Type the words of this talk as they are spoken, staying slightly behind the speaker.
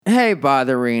Hey,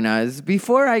 Botherinas.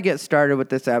 Before I get started with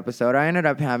this episode, I ended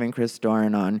up having Chris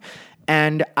Doran on,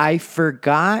 and I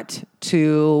forgot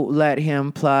to let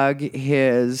him plug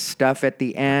his stuff at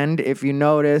the end. If you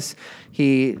notice,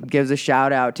 he gives a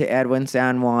shout out to Edwin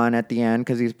San Juan at the end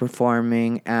because he's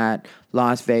performing at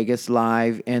Las Vegas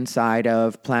Live inside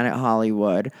of Planet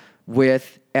Hollywood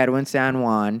with Edwin San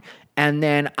Juan. And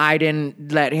then I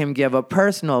didn't let him give a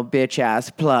personal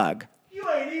bitch-ass plug. You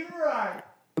ain't even right.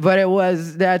 But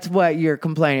that's what you're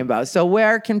complaining about. So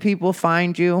where can people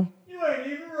find you? You ain't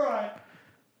even right.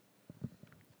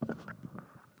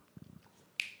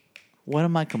 What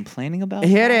am I complaining about?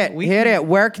 Hit it.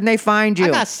 Where can they find you? I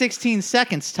got 16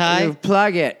 seconds, Ty.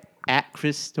 Plug it. At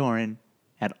Chris Doran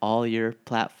at all your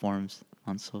platforms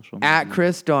on social media. At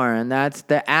Chris Doran. That's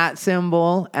the at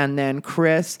symbol and then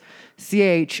Chris,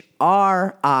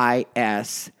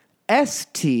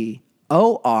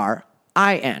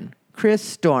 ChrisStorin.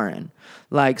 Chris Doran.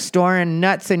 Like storing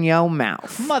nuts in your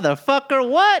mouth. Motherfucker,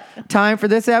 what? Time for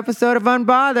this episode of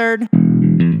Unbothered.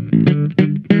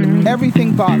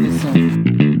 Everything bothers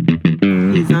him.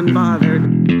 He's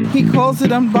unbothered. He calls it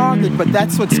unbothered, but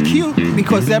that's what's cute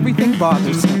because everything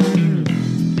bothers him.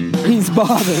 He's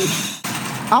bothered.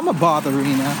 I'm a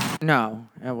botherina. No,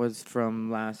 it was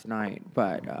from last night,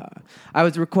 but I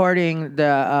was recording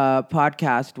the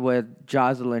podcast with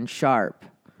Jocelyn Sharp.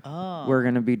 Oh. We're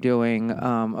going to be doing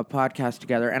a podcast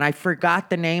together, and I forgot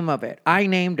the name of it. I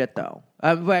named it, though.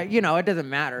 But, it doesn't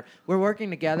matter. We're working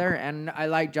together, and I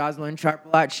like Jocelyn Sharp a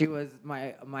lot. She was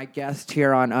my guest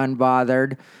here on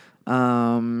Unbothered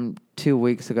 3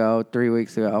 weeks ago.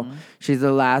 Mm-hmm. She's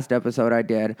the last episode I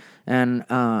did, and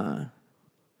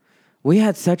we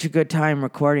had such a good time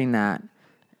recording that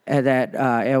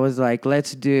it was like,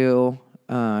 let's do...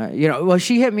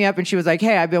 she hit me up and she was like,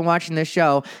 hey, I've been watching this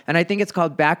show, and I think it's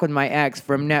called Back With My Ex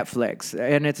from Netflix,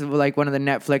 and it's like one of the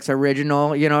Netflix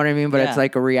original, you know what I mean? But It's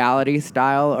like a reality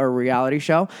style or reality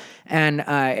show. And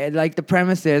the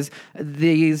premise is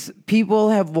these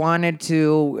people have wanted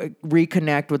to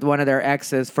reconnect with one of their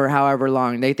exes for however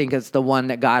long. They think it's the one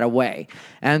that got away.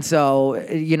 And so,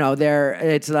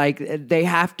 it's like they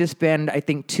have to spend, I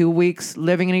think, 2 weeks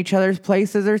living in each other's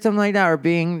places or something like that, or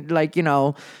being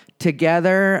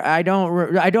together. I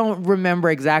don't remember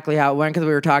exactly how it went because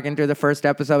we were talking through the first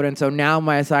episode, and so now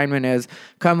my assignment is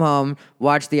come home,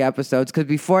 watch the episodes, because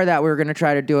before that we were going to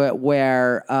try to do it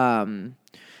where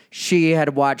she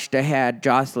had watched ahead,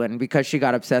 Jocelyn, because she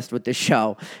got obsessed with the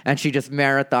show, and she just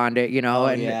marathoned it,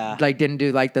 didn't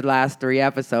do like the last 3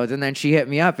 episodes, and then she hit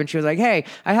me up, and she was like, hey,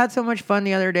 I had so much fun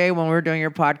the other day when we were doing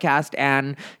your podcast,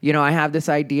 and, I have this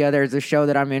idea, there's a show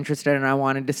that I'm interested in, and I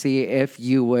wanted to see if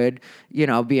you would,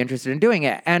 be interested in doing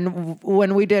it. And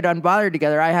when we did Unbothered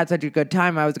together, I had such a good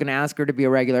time, I was going to ask her to be a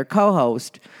regular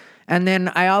co-host. And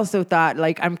then I also thought,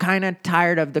 I'm kind of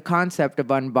tired of the concept of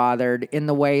Unbothered in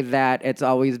the way that it's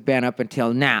always been up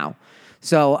until now.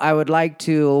 So I would like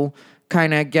to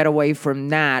kind of get away from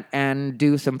that and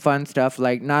do some fun stuff,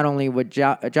 not only with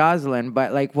Jocelyn,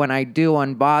 but when I do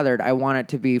Unbothered, I want it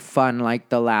to be fun like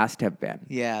the last have been.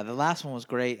 Yeah, the last one was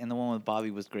great, and the one with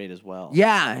Bobby was great as well.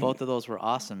 Yeah. Both of those were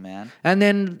awesome, man. And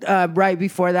then right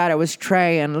before that, it was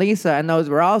Trey and Lisa, and those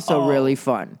were also really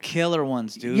fun. Killer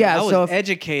ones, dude. Yeah, I was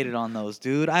educated on those,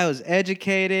 dude. I was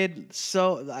educated,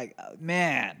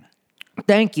 man.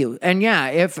 Thank you. And yeah,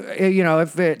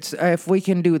 if we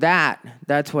can do that,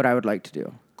 that's what I would like to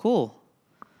do. Cool.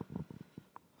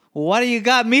 Well, why do you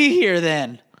got me here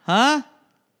then? Huh?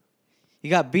 You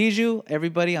got Bijou.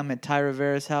 Everybody, I'm at Ty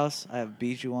Rivera's house. I have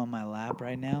Bijou on my lap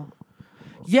right now.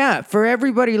 Yeah, for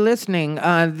everybody listening,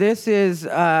 this is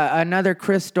another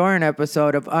Chris Doran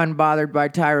episode of Unbothered by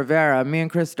Ty Rivera. Me and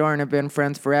Chris Doran have been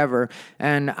friends forever,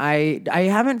 and I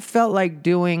haven't felt like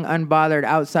doing Unbothered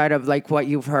outside of what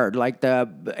you've heard.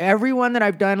 Every one that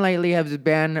I've done lately has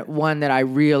been one that I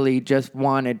really just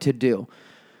wanted to do.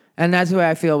 And that's the way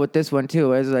I feel with this one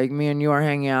too. Is me and you are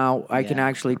hanging out. I can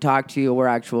actually talk to you. We're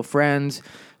actual friends.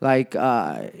 We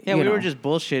were just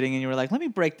bullshitting, and you were like, let me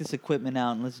break this equipment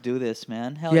out and let's do this,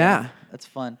 man. Hell yeah. That's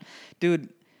fun. Dude,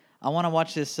 I want to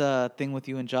watch this thing with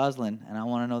you and Jocelyn, and I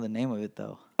want to know the name of it,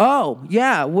 though. Oh,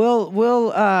 yeah. We'll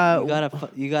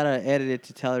You gotta edit it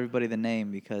to tell everybody the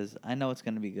name, because I know it's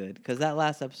going to be good. Because that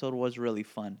last episode was really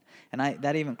fun. And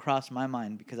that even crossed my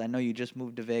mind, because I know you just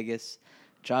moved to Vegas.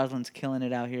 Jocelyn's killing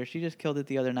it out here. She just killed it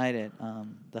the other night at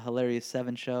the Hilarious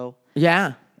 7 show.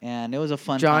 Yeah. And it was a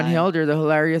fun John time. Hilder, the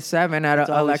Hilarious 7 at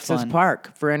Alexis fun.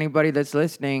 Park. For anybody that's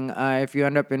listening, if you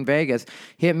end up in Vegas,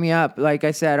 hit me up. Like I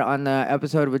said, on the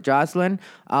episode with Jocelyn,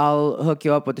 I'll hook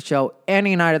you up with the show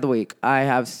any night of the week. I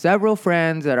have several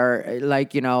friends that are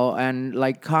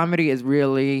and comedy is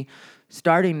really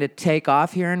starting to take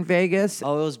off here in Vegas.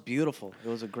 Oh, it was beautiful. It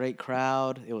was a great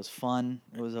crowd. It was fun.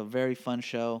 It was a very fun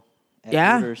show. At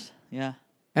Yeah? Hooters. Yeah.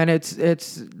 And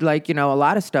it's like, you know, a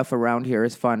lot of stuff around here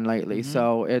is fun lately.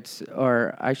 So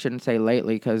or I shouldn't say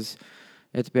lately because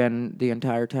it's been the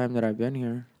entire time that I've been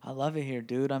here. I love it here,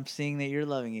 dude. I'm seeing that you're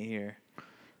loving it here.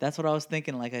 That's what I was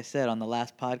thinking, like I said, on the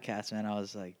last podcast, man. I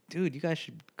was like, dude, you guys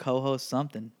should co-host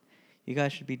something. You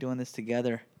guys should be doing this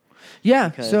together. Yeah,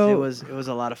 Because so it was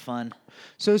a lot of fun.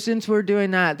 So since we're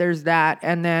doing that, there's that.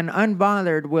 And then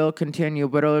Unbothered will continue,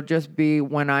 but it'll just be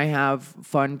when I have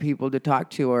fun people to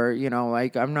talk to, or, you know,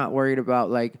 like I'm not worried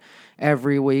about like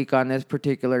every week on this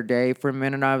particular day. For a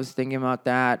minute, I was thinking about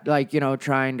that, like, you know,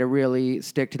 trying to really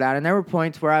stick to that. And there were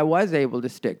points where I was able to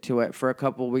stick to it for a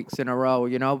couple weeks in a row,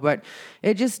 you know, but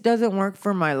it just doesn't work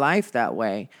for my life that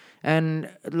way. And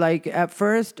like at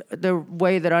first, the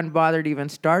way that Unbothered even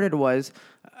started was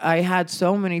I had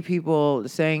so many people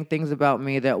saying things about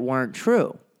me that weren't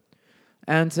true.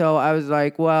 And so I was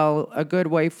like, well, a good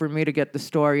way for me to get the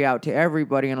story out to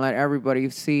everybody and let everybody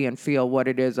see and feel what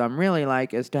it is I'm really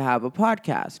like is to have a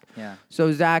podcast. Yeah.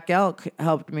 So Zach Elk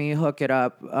helped me hook it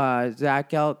up.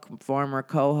 Zach Elk, former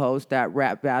co-host, that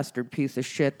rat bastard piece of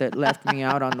shit that left me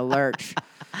out on the lurch.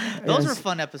 Those is were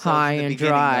fun episodes. high in the and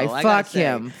beginning, dry. though, I gotta Fuck say.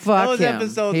 him. Fuck Those him.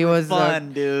 episodes He were was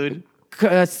fun, dude.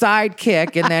 a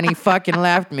sidekick, and then he fucking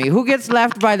left me. Who gets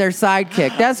left by their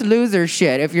sidekick? That's loser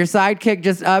shit. If your sidekick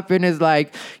just up and is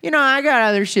like, you know, I got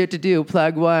other shit to do,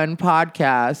 plug one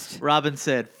podcast. Robin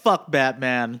said, "Fuck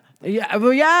Batman." Yeah,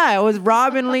 well, yeah, it was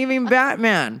Robin leaving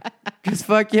Batman. Just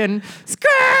fucking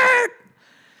skirt.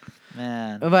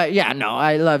 Man. But yeah, no,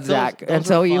 I love Zach. those And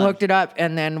so were he fun. hooked it up,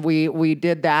 and then we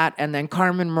did that, and then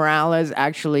Carmen Morales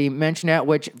actually mentioned it,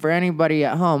 which for anybody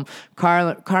at home,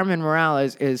 Carmen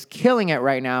Morales is killing it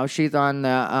right now. She's on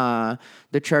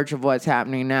the Church of What's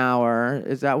Happening Now, or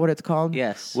is that what it's called?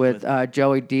 Yes, With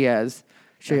Joey Diaz.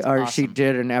 She That's she awesome.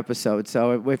 did an episode.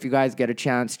 So if you guys get a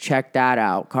chance, check that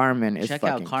out. Carmen is Check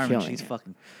fucking out Carmen. killing She's it.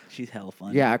 she's hella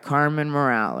fun. Yeah, Carmen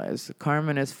Morales.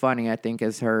 Carmen is funny, I think,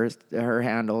 is her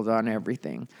handles on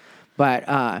everything.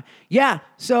 But yeah,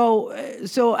 so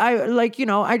I like, you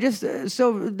know, I just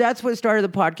so that's what started the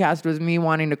podcast, was me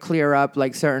wanting to clear up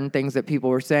like certain things that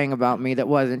people were saying about me that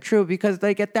wasn't true, because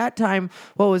like at that time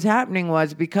what was happening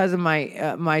was, because of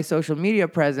my my social media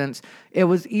presence, it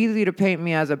was easy to paint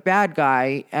me as a bad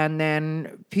guy, and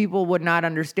then people would not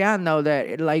understand though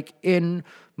that like in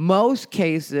most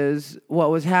cases what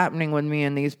was happening with me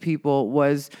and these people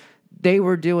was they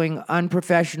were doing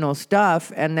unprofessional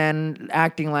stuff and then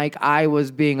acting like I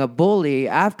was being a bully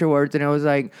afterwards. And it was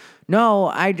like, no,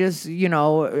 I just, you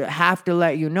know, have to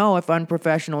let you know if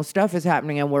unprofessional stuff is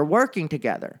happening and we're working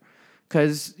together.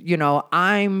 Because, you know,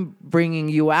 I'm bringing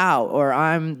you out, or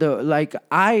I'm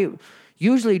I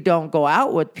usually don't go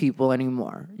out with people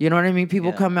anymore. You know what I mean?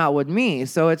 People Yeah. come out with me.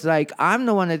 So it's like, I'm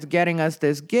the one that's getting us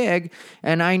this gig,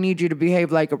 and I need you to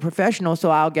behave like a professional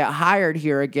so I'll get hired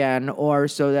here again, or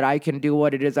so that I can do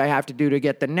what it is I have to do to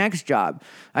get the next job.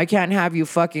 I can't have you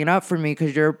fucking up for me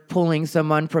because you're pulling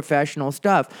some unprofessional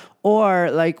stuff.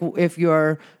 Or like if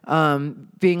you're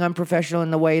being unprofessional in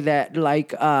the way that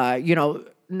like, you know,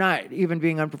 not even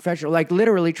being unprofessional, like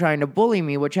literally trying to bully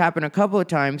me, which happened a couple of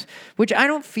times, which I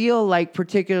don't feel like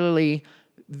particularly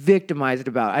victimized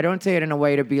about. I don't say it in a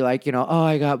way to be like, you know, oh,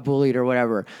 I got bullied or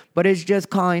whatever, but it's just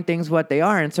calling things what they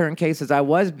are. In certain cases, I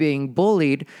was being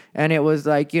bullied, and it was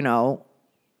like, you know.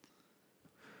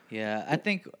 Yeah, I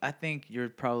think you're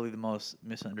probably the most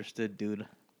misunderstood dude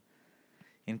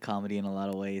in comedy in a lot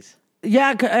of ways.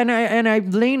 Yeah, and I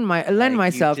lend Like, you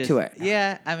myself just- to it.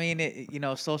 Yeah, I mean, you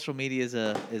know, social media is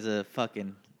a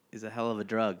hell of a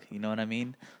drug. You know what I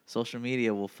mean? Social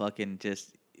media will fucking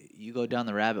just, you go down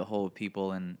the rabbit hole with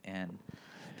people, and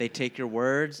they take your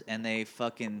words and they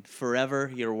fucking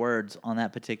forever your words on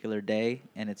that particular day,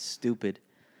 and it's stupid.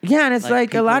 Yeah, and it's Like,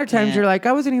 like a lot people of times can't- you're like,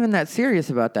 I wasn't even that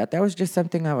serious about that. That was just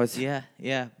something I was.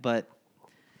 Yeah, but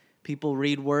people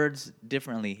read words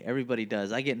differently. Everybody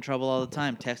does. I get in trouble all the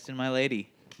time texting my lady.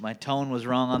 My tone was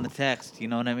wrong on the text. You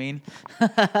know what I mean?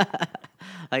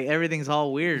 Like, everything's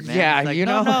all weird, man. Yeah, It's like, you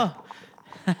no, know.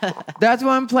 no. That's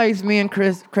one place me and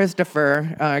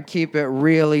Christopher keep it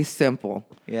really simple.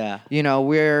 Yeah. You know,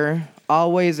 we're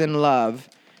always in love,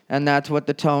 and that's what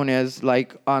the tone is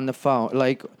like on the phone.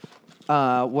 Like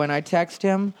when I text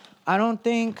him, I don't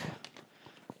think,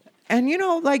 and you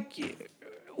know, like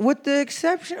with the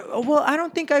exception, well, I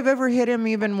don't think I've ever hit him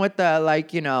even with the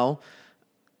like, you know,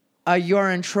 a you're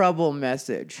in trouble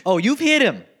message. Oh, you've hit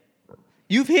him.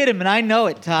 You've hit him, and I know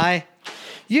it, Ty.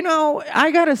 You know,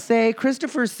 I gotta say,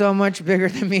 Christopher's so much bigger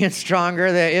than me and stronger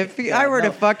that if I were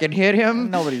to fucking hit him,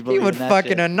 Nobody's he believing would that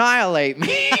fucking shit. annihilate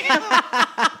me.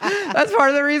 That's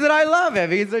part of the reason I love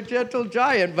him. He's a gentle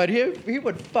giant, but he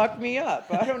would fuck me up.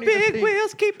 I don't even Big think...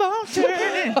 wheels keep on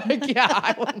turning. Like, yeah,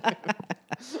 I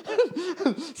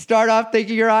wouldn't... Start off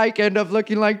thinking you're Ike, end up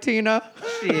looking like Tina.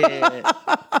 Shit.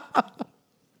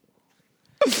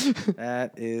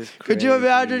 That is crazy. Could you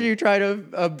imagine you try to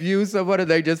abuse someone and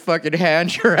they just fucking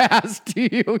hand your ass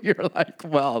to you? You're like,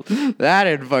 well, that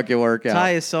didn't fucking work out.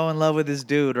 Ty is so in love with this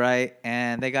dude, right?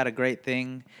 And they got a great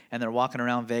thing, and they're walking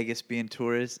around Vegas being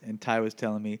tourists. And Ty was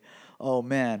telling me, "Oh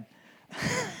man,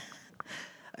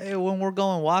 hey, when we're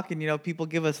going walking, people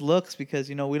give us looks because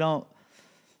we don't.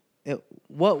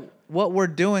 What we're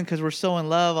doing because we're so in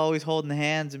love, always holding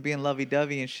hands and being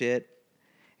lovey-dovey and shit.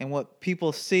 And what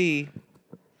people see,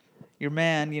 your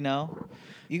man, you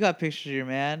got pictures of your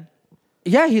man.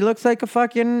 Yeah, he looks like a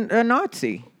fucking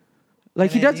Nazi.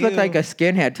 Like, And he does then look like a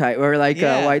skinhead type or like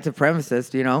Yeah. a white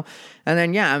supremacist, And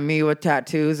then, yeah, me with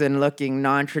tattoos and looking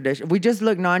non-traditional. We just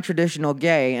look non-traditional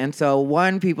gay. And so,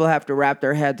 one, people have to wrap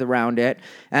their heads around it.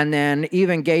 And then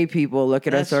even gay people look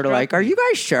at That us sort of struck like, are me. you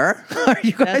guys sure? Are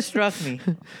you That guys struck me.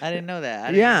 I didn't know that. I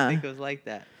didn't Yeah. think it was like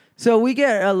that. So we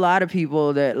get a lot of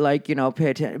people that pay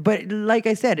attention. But like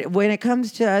I said, when it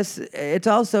comes to us, it's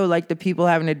also like the people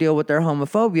having to deal with their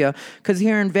homophobia. Because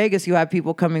here in Vegas, you have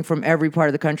people coming from every part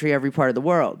of the country, every part of the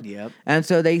world. Yep. And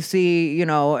so they see,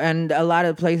 and a lot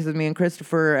of the places me and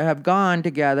Christopher have gone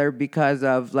together because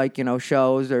of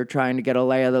shows or trying to get a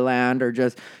lay of the land or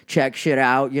just check shit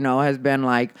out, has been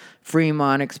like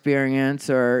Fremont Experience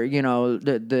or,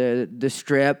 the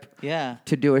Strip. Yeah.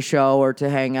 To do a show or to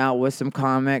hang out with some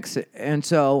comics. And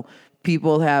so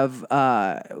people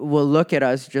will look at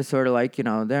us just sort of like,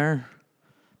 they're...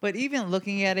 But even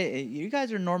looking at it, you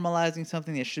guys are normalizing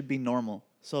something that should be normal.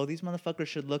 So these motherfuckers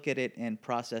should look at it and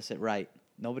process it right.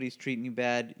 Nobody's treating you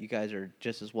bad. You guys are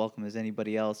just as welcome as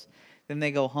anybody else. Then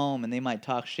they go home and they might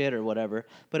talk shit or whatever.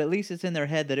 But at least it's in their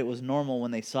head that it was normal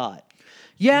when they saw it.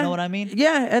 Yeah. You know what I mean?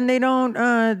 Yeah, and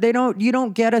you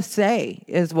don't get a say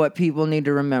is what people need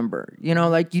to remember. You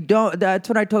don't, that's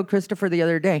what I told Christopher the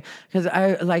other day. Because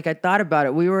I thought about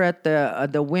it. We were at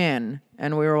the Wynn.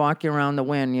 And we were walking around the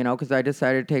Wynn, because I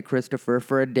decided to take Christopher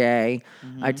for a day.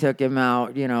 Mm-hmm. I took him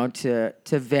out, to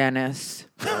Venice.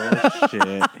 Oh,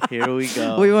 shit. Here we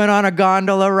go. We went on a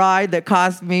gondola ride that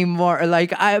cost me more.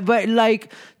 The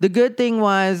good thing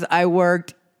was I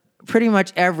worked pretty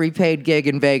much every paid gig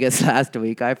in Vegas last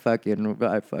week. I fucking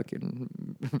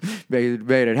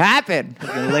made it happen.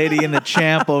 The lady and the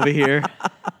champ over here.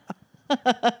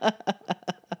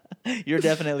 You're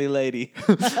definitely lady.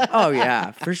 Oh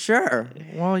yeah, for sure.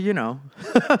 Well, You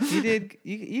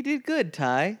did good,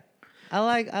 Ty. I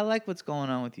like what's going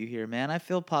on with you here, man. I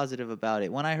feel positive about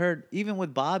it. When I heard, even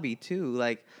with Bobby too,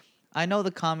 I know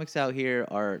the comics out here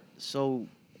are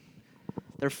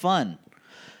they're fun.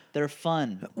 They're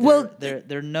fun. Well,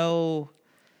 there's no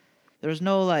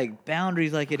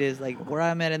boundaries like it is where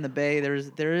I'm at in the Bay. There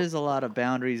is a lot of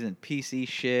boundaries and PC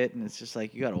shit, and it's just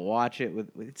you got to watch it.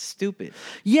 It's stupid.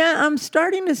 yeah, I'm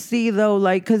starting to see though,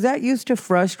 because that used to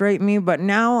frustrate me, but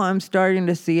now I'm starting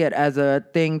to see it as a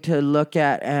thing to look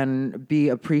at and be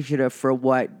appreciative for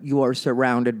what you are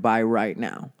surrounded by right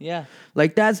now. Yeah.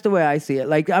 That's the way I see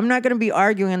it. I'm not going to be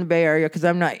arguing in the Bay Area because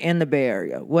I'm not in the Bay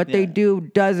Area. What they Yeah. do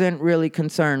doesn't really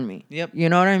concern me. Yep. You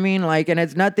know what I mean? And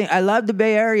it's nothing. I love the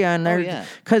Bay Area, and yeah.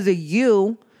 because of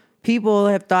you, people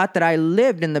have thought that I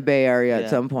lived in the Bay Area Yeah. at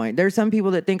some point. There's some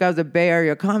people that think I was a Bay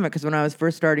Area comic because when I was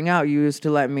first starting out, you used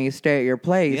to let me stay at your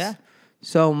place Yeah.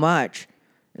 so much.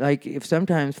 If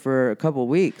sometimes for a couple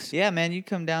weeks. Yeah, man, you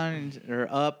come down or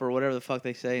up or whatever the fuck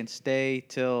they say and stay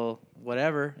till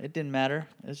whatever. It didn't matter.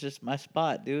 It's just my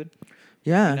spot, dude.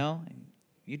 Yeah.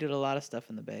 You did a lot of stuff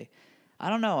in the Bay. I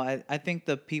don't know. I think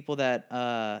the people that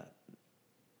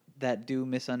do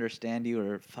misunderstand you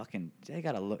are fucking. They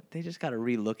just gotta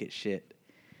relook at shit.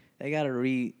 They gotta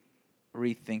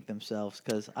rethink themselves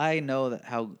because I know that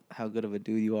how good of a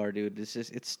dude you are, dude.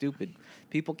 It's stupid.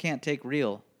 People can't take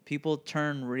real. People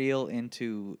turn real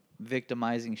into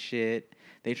victimizing shit.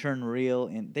 They turn real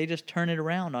and they just turn it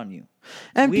around on you.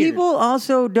 And Weird. people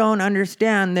also don't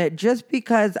understand that just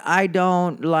because I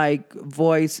don't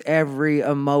voice every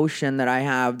emotion that I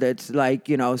have that's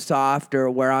soft or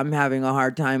where I'm having a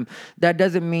hard time, that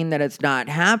doesn't mean that it's not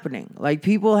happening.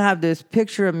 People have this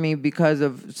picture of me because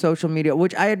of social media,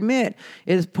 which I admit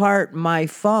is part my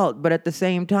fault, but at the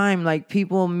same time,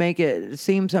 people make it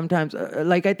seem sometimes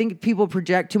I think people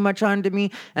project too much onto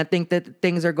me and think that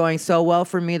things are going so well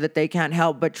for me that they can't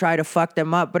help but try to fuck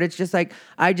them up. But it's just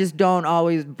I just don't don't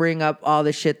always bring up all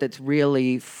the shit that's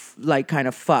really like kind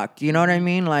of fucked. You know what I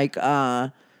mean? Like,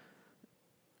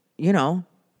 you know.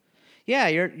 Yeah,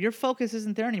 your focus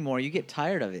isn't there anymore. You get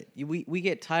tired of it. We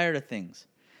get tired of things.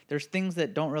 There's things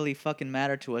that don't really fucking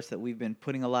matter to us that we've been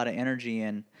putting a lot of energy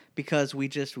in because we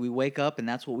wake up and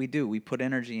that's what we do. We put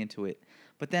energy into it.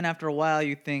 But then after a while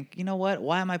you think, you know what?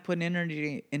 Why am I putting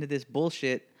energy into this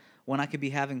bullshit when I could be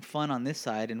having fun on this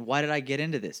side? And why did I get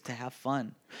into this? To have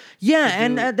fun. Yeah,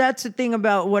 and that's the thing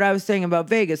about what I was saying about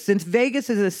Vegas. Since Vegas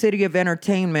is a city of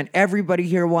entertainment, everybody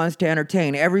here wants to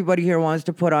entertain. Everybody here wants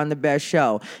to put on the best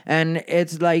show. And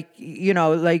it's like, you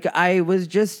know, like I was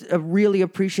just really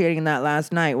appreciating that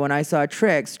last night when I saw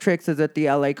Trix. Trix is at the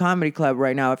LA Comedy Club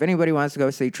right now. If anybody wants to go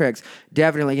see Trix,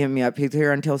 definitely hit me up. He's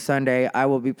here until Sunday. I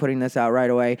will be putting this out right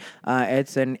away.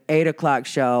 It's an 8 o'clock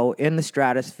show in the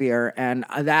Stratosphere, and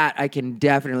that I can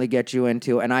definitely get you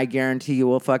into, and I guarantee you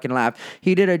will fucking laugh.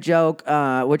 He did a joke,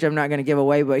 which I'm not going to give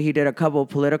away, but he did a couple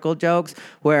political jokes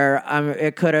where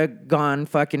it could have gone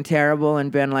fucking terrible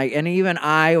and been like, and even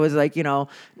I was like, you know,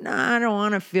 nah, I don't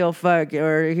want to feel fuck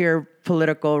or hear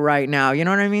political right now. You know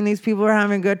what I mean? These people are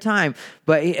having a good time.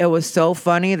 But it was so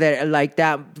funny that like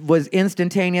that was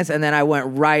instantaneous, and then I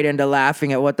went right into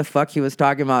laughing at what the fuck he was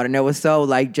talking about, and it was so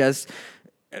like just...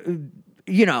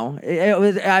 you know, it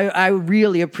was. I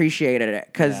really appreciated it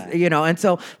because you know, and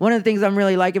so one of the things I'm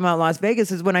really liking about Las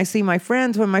Vegas is when I see my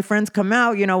friends, when my friends come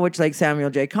out, you know, which like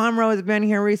Samuel J. Comroe has been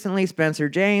here recently, Spencer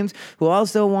James, who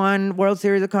also won World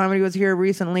Series of Comedy, was here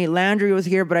recently. Landry was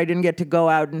here, but I didn't get to go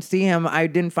out and see him. I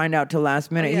didn't find out till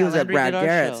last minute. He was Landry at Brad did our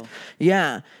Garrett's. show.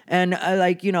 Yeah, and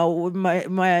like you know,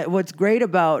 my what's great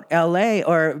about L.A.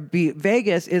 or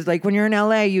Vegas is like when you're in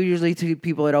L.A., you usually see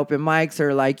people at open mics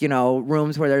or like you know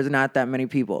rooms where there's not that many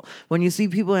people. When you see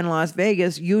people in Las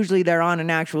Vegas, usually they're on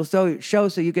an actual show,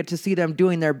 so you get to see them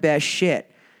doing their best shit.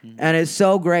 Mm-hmm. And it's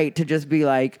so great to just be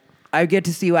like, I get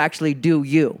to see you actually do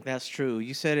you. That's true.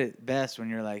 You said it best when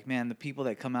you're like, man, the people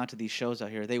that come out to these shows out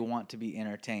here, they want to be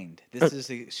entertained. This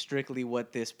is strictly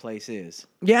what this place is.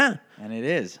 Yeah. And it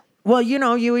is. Well, you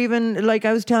know, you even, like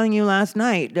I was telling you last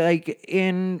night, like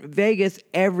in Vegas,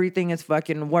 everything is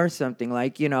fucking worth something.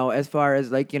 Like, you know, as far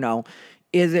as like, you know,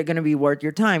 is it going to be worth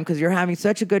your time? Because you're having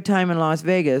such a good time in Las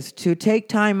Vegas to take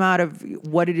time out of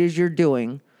what it is you're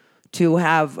doing to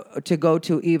go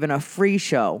to even a free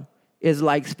show is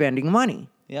like spending money.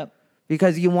 Yep.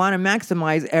 Because you want to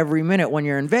maximize every minute when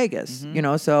you're in Vegas, you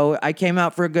know? So I came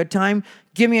out for a good time.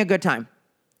 Give me a good time.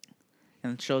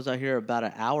 And shows out here about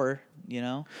an hour, you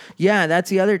know? Yeah, that's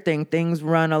the other thing. Things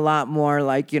run a lot more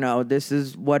like, you know, this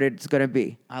is what it's going to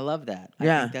be. I love that. I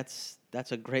Yeah. think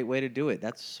that's a great way to do it.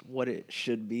 That's what it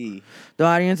should be. The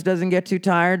audience doesn't get too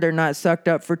tired. They're not sucked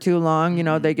up for too long. You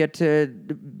know, they get to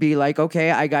be like, okay,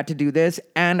 I got to do this,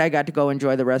 and I got to go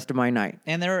enjoy the rest of my night.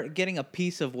 And they're getting a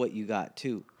piece of what you got,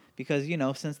 too. Because, you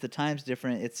know, since the time's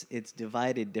different, it's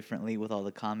divided differently with all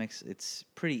the comics. It's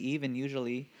pretty even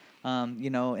usually, you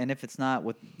know, and if it's not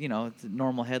with, you know, it's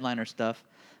normal headliner stuff.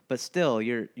 But still,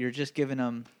 you're just giving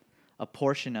them a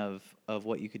portion of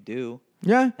what you could do.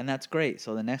 Yeah. And that's great.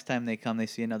 So the next time they come, they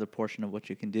see another portion of what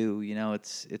you can do. You know,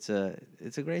 it's a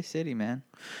great city, man.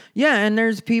 Yeah, and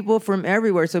there's people from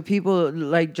everywhere. So people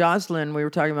like Jocelyn, we were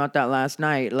talking about that last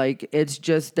night. Like, it's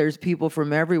just there's people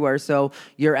from everywhere. So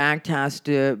your act has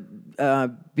to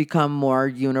become more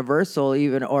universal,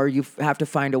 even, or you have to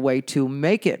find a way to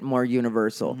make it more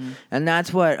universal. Mm-hmm. And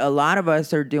that's what a lot of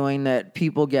us are doing that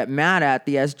people get mad at,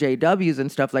 the SJWs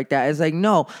and stuff like that. It's like,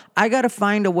 no, I got to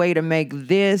find a way to make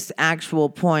this actual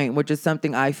point, which is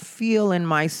something I feel in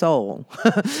my soul.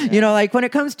 You know, like when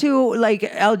it comes to like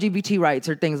LGBT rights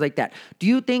or things like that, do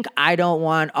you think I don't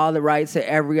want all the rights that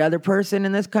every other person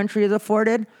in this country is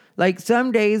afforded? Like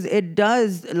some days it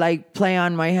does like play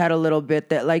on my head a little bit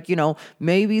that like, you know,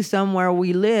 maybe somewhere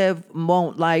we live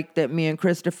won't like that me and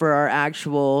Christopher are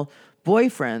actual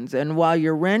boyfriends. And while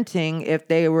you're renting, if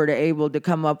they were to able to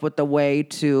come up with a way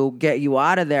to get you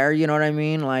out of there, you know what I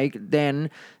mean? Like then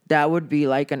that would be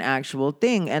like an actual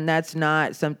thing. And that's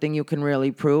not something you can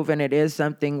really prove. And it is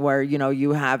something where, you know,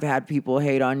 you have had people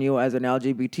hate on you as an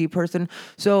LGBT person.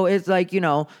 So it's like, you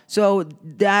know, so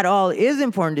that all is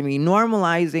important to me.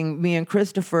 Normalizing me and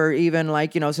Christopher even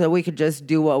like, you know, so we could just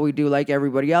do what we do like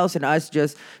everybody else and us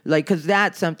just like, because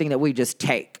that's something that we just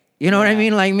take. You know what I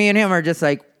mean? Like me and him are just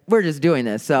like, we're just doing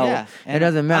this, so it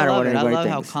doesn't matter what anybody thinks.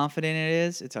 I love how confident it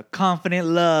is. It's a confident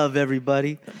love,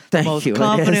 everybody. Thank the most you.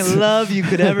 Confident love you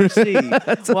could ever see.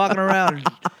 Walking around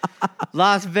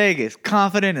Las Vegas,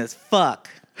 confident as fuck.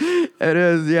 It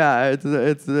is, yeah.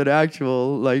 It's an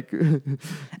actual like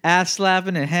ass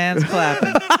slapping and hands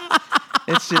clapping.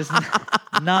 It's just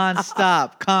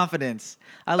nonstop confidence.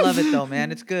 I love it though,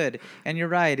 man. It's good, and you're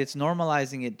right. It's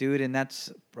normalizing it, dude. And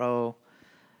that's, bro.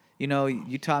 You know,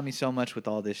 you taught me so much with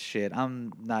all this shit.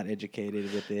 I'm not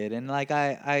educated with it, and like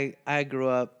I grew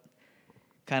up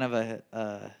kind of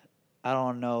I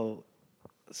don't know,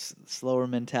 slower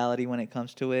mentality when it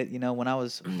comes to it. You know, when I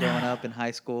was growing up in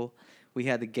high school, we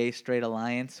had the Gay Straight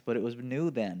Alliance, but it was new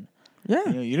then. Yeah.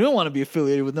 You know, you don't want to be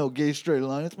affiliated with no Gay Straight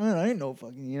Alliance, man. I ain't no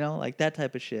fucking, you know, like that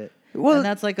type of shit. Well- and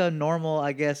that's like a normal,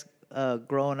 I guess,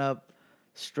 growing up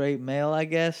straight male, I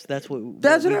guess. That's what what we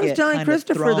I was get telling kinda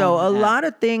Christopher, though. A thrown at. lot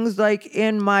of things, like,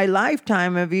 in my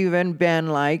lifetime have even been,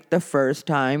 like, the first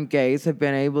time gays have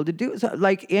been able to do so,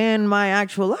 like, in my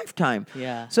actual lifetime.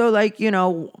 Yeah. So, like, you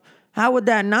know, how would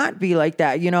that not be like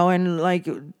that, you know? And, like,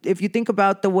 if you think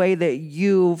about the way that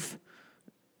you've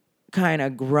kind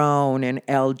of grown in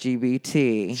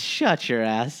LGBT. Shut your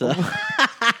ass up.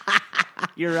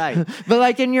 You're right. But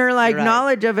like in your like You're right.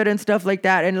 knowledge of it and stuff like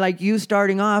that, and like you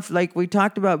starting off, like we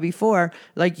talked about before,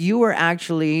 like you were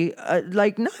actually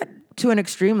like not to an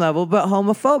extreme level, but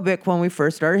homophobic when we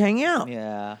first started hanging out.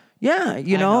 Yeah. Yeah,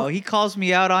 you I know. he calls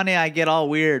me out on it. I get all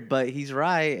weird, but he's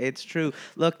right. It's true.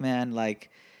 Look, man, like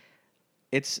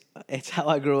it's how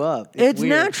I grew up. It's weird.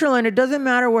 natural, and it doesn't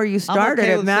matter where you I'm started.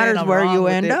 okay It with matters saying I'm where wrong you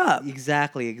with end it. up.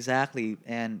 Exactly.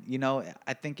 And you know,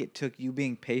 I think it took you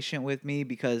being patient with me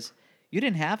because you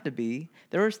didn't have to be.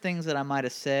 There was things that I might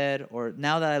have said, or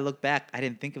now that I look back, I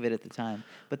didn't think of it at the time,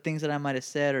 but things that I might have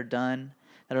said or done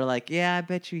that are like, yeah, I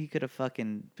bet you he could have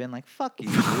fucking been like, fuck you.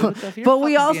 Dude. You're But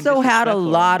we fucking being also had a disrespectful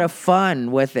lot right of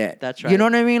fun with it. That's You right. know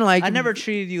what I mean? Like I never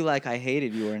treated you like I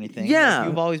hated you or anything. Yeah. Like,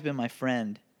 you've always been my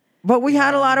friend. But we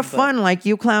had a lot of but- fun, like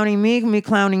you clowning me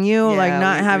clowning you, like Yeah,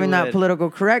 not we having that would. political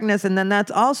correctness, and then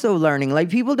that's also learning. Like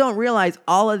people don't realize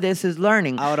all of this is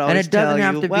learning, I would and always it doesn't tell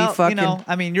have you, to well, be fucking. you know,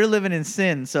 I mean, you're living in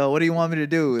sin, so what do you want me to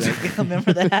do? Like,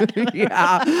 remember that?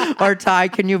 Yeah. Or Ty,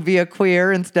 can you be a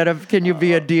queer instead of can you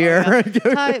be a deer?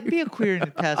 Ty, be a queer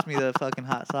and pass me the fucking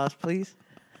hot sauce, please.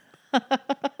 Yeah,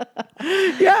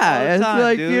 All the it's time,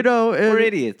 like dude. you know, we're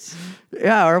idiots.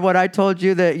 yeah. Or what I told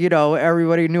you that you know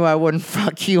everybody knew I wouldn't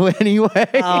fuck you anyway.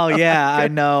 Oh yeah, I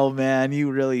know, man.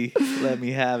 You really let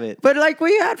me have it. But like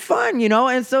we had fun, you know,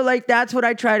 and so like that's what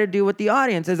I try to do with the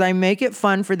audience is I make it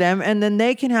fun for them, and then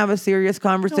they can have a serious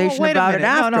conversation wait about a it minute.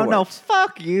 afterwards. No.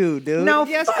 Fuck you, dude. No,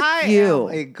 yes, fuck I you.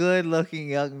 am a good-looking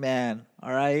young man.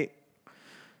 All right.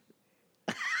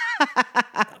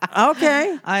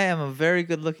 Okay, I am a very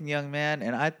good-looking young man,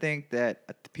 and I think that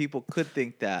people could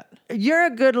think that. you're a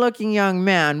good-looking young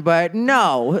man, but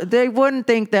no, they wouldn't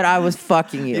think that I was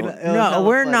fucking you. You know, it was No, hella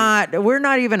we're funny. not. We're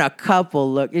not even a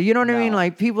couple. Look, you know what I mean? No.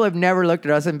 Like people have never looked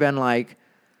at us and been like,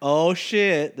 Oh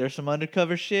shit! There's some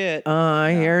undercover shit.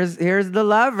 here's the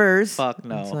lovers. Fuck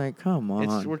no. It's like, come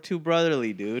on. We're too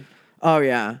brotherly, dude. Oh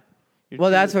yeah. You're Well,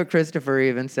 too- that's what Christopher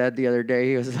even said the other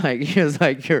day. He was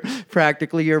like, you're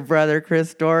practically your brother,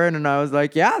 Chris Doran, and I was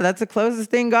like, yeah, that's the closest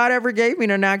thing God ever gave me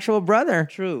to an actual brother.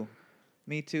 True.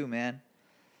 Me too, man.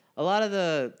 A lot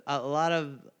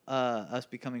of us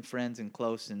becoming friends and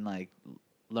close and like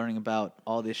learning about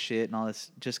all this shit and all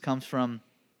this just comes from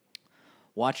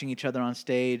watching each other on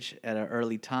stage at an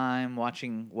early time,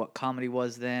 watching what comedy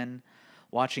was then,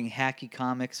 watching hacky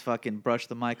comics fucking brush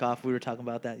the mic off. We were talking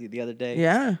about that the other day.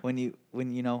 Yeah. When you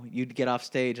know you'd get off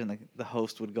stage and the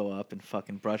host would go up and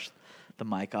fucking brush the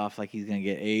mic off like he's gonna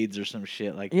get AIDS or some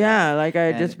shit like Yeah, that. like I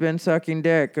had And just been sucking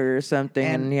dick or something,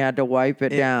 and, and he had to wipe it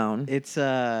down.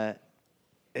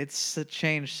 It's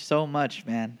changed so much,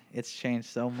 man. It's changed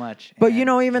so much. But you And-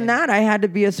 know, even and that, I had to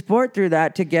be a sport through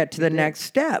that to get to the did. next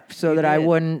step, so You that I did.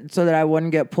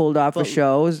 wouldn't get pulled off of But-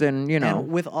 shows, and you know. And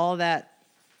with all that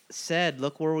said,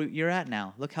 look where you're at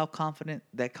now. Look how confident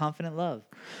love.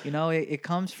 You know, it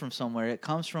comes from somewhere. It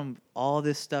comes from all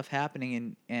this stuff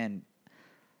happening, and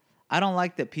I don't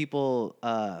like that people.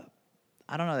 I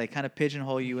don't know. They kind of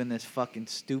pigeonhole you in this fucking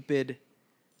stupid.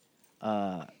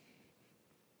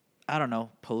 I don't know,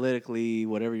 politically,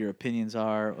 whatever your opinions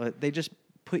are. They just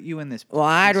put you in this. Well,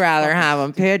 I'd this rather fucking have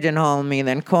them pigeonhole me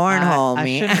than cornhole I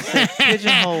me. shouldn't say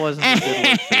pigeonhole wasn't a good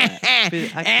word for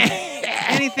that.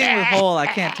 Anything with hole, I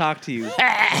can't talk to you.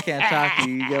 I can't talk to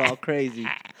you. You get all crazy.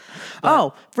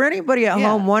 Oh, for anybody at Yeah.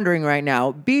 home wondering right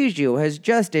now, Bijou has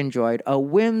just enjoyed a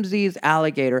Whimsy's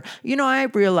alligator. You know,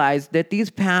 I've realized that these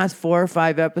past 4 or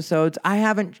 5 episodes, I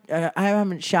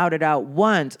haven't shouted out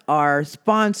once our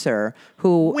sponsor,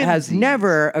 who has Whimsy's.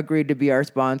 never agreed to be our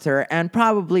sponsor and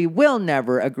probably will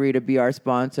never agree to be our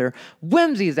sponsor.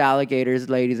 Whimsy's alligators,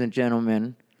 ladies and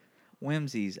gentlemen.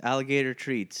 Whimsy's alligator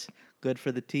treats. Good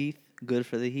for the teeth. Good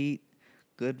for the heat.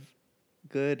 Good.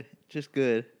 Just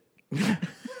good.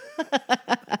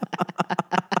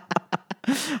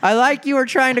 I like you were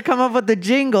trying to come up with the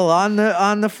jingle on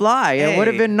the fly. It would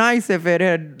have Hey. been nice if it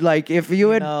had like if you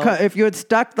had know. if you had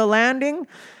stuck the landing.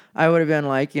 I would have been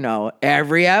like,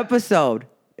 every episode.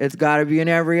 It's got to be in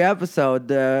every episode.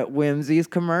 The Whimsies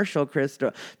commercial,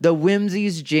 Krista. The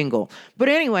Whimsies jingle. But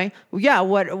anyway, yeah,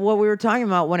 what we were talking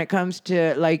about when it comes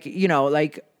to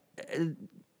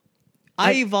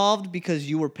I evolved because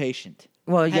you were patient.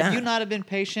 Well, Had yeah. you not have been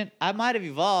patient, I might have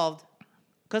evolved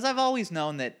because I've always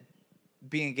known that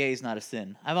being gay is not a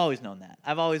sin. I've always known that.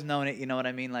 I've always known it. You know what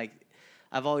I mean? Like,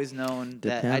 I've always known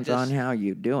that I depends just... on how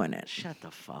you doing it. Shut the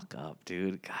fuck up,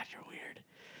 dude. God, you're weird.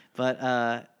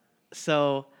 But,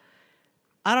 so,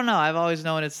 I don't know. I've always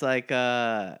known it's like,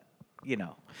 Well,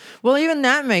 even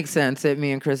that makes sense that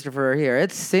me and Christopher are here.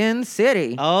 It's Sin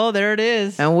City. Oh, there it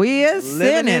is. And we is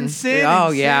Living sinning. in sin Oh,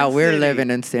 in yeah, Sin we're City.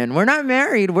 living in sin. We're not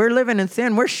married. We're living in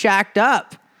sin. We're shacked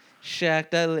up.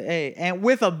 Shacked up, hey, and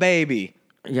with a baby.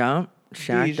 Yeah,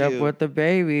 shacked up Bijou. with the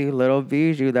baby. Little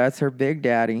Bijou. That's her big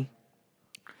daddy.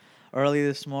 Early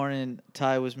this morning,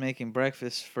 Ty was making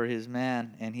breakfast for his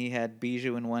man, and he had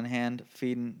Bijou in one hand,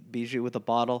 feeding Bijou with a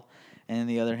bottle, and in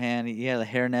the other hand, he had a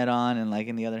hairnet on, and like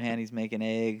in the other hand, he's making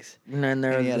eggs. And then And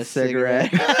there's he had the a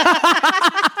cigarette.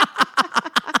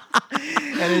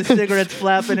 And his cigarette's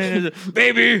flapping in his...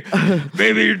 Baby,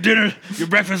 your dinner, your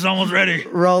breakfast is almost ready.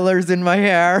 Rollers in my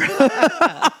hair.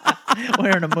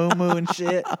 wearing a moo and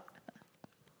shit.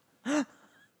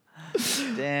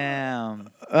 Damn.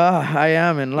 I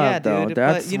am in love, Yeah, though. dude,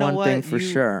 That's but you know one what? thing for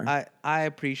sure. I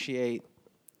appreciate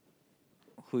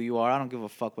who you are. I don't give a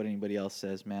fuck what anybody else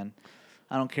says, man.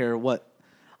 I don't care what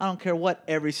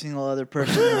every single other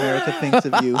person in America thinks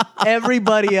of you.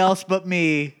 Everybody else but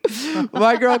me.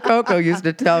 My girl Coco used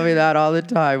to tell me that all the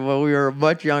time when we were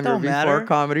much younger Don't before matter.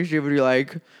 comedy. She would be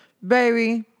like,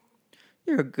 baby,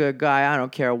 you're a good guy. I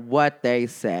don't care what they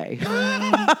say.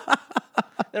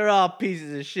 They're all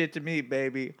pieces of shit to me,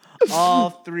 baby. All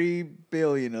 3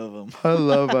 billion of them. I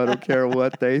love I don't care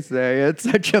what they say. It's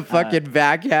such a fucking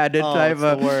backhanded type it's the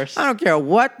of worst. I don't care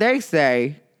what they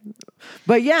say.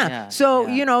 But Yeah, so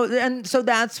yeah. and so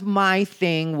that's my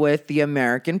thing with the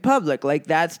American public. Like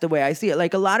that's the way I see it.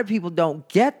 Like a lot of people don't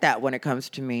get that when it comes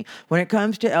to me. When it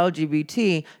comes to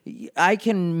LGBT, I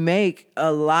can make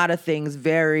a lot of things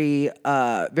very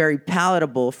very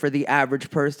palatable for the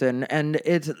average person, and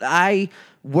I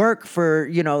work for,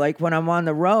 like when I'm on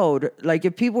the road, like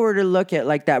if people were to look at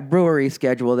like that brewery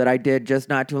schedule that I did just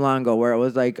not too long ago, where it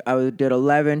was like did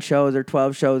 11 shows or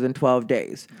 12 shows in 12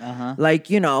 days. Uh-huh. Like,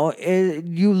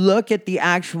 you look at the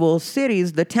actual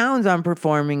cities, the towns I'm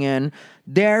performing in,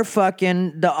 they're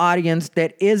fucking the audience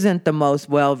that isn't the most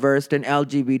well-versed in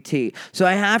LGBT. So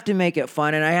I have to make it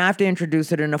fun, and I have to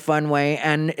introduce it in a fun way.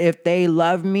 And if they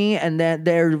love me, and then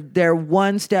they're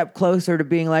one step closer to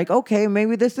being like, okay,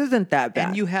 maybe this isn't that bad.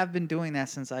 And you have been doing that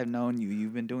since I've known you.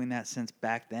 You've been doing that since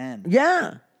back then.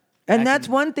 Yeah. And Back that's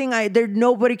in- one thing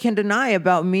nobody can deny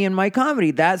about me and my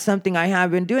comedy. That's something I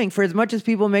have been doing. For as much as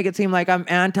people make it seem like I'm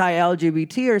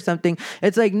anti-LGBT or something,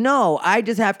 it's like, no, I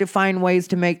just have to find ways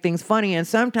to make things funny. And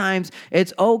sometimes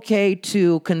it's okay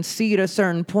to concede a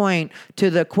certain point to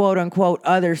the quote unquote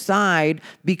other side,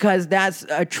 because that's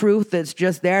a truth that's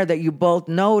just there that you both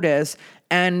notice,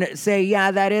 and say, yeah,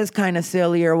 that is kind of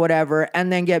silly or whatever,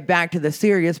 and then get back to the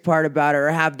serious part about it, or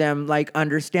have them like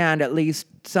understand at least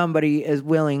somebody is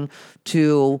willing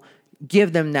to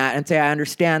give them that and say, I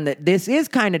understand that this is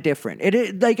kind of different. It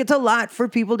is like, it's a lot for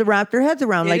people to wrap their heads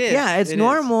around. It Like, is. yeah, it's It is.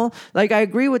 normal. Like, I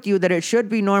agree with you that it should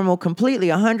be normal completely,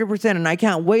 100%. And I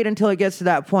can't wait until it gets to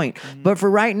that point. Mm-hmm. But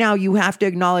for right now, you have to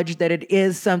acknowledge that it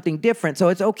is something different. So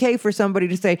it's okay for somebody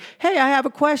to say, hey, I have a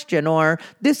question, or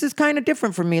this is kind of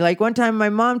different for me. Like one time my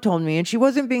mom told me, and she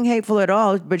wasn't being hateful at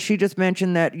all, but she just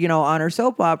mentioned that, on her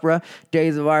soap opera,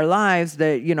 Days of Our Lives,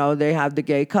 that, they have the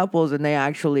gay couples and they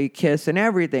actually kiss and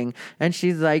everything. And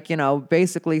she's like,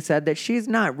 basically said that she's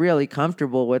not really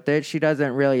comfortable with it. She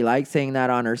doesn't really like saying that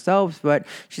on her soaps, but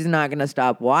she's not going to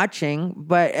stop watching.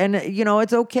 And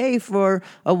it's okay for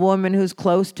a woman who's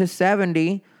close to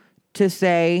 70 to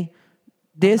say,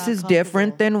 this not is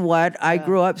different comfortable. than what I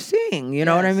grew up seeing. You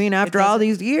know what I Yes. mean? It After all doesn't-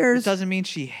 these years. It doesn't mean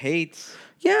she hates.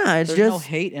 Yeah, it's There's just no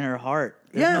hate in her heart.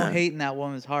 There's Yeah. no hate in that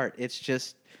woman's heart. It's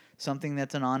just something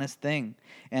that's an honest thing.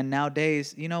 And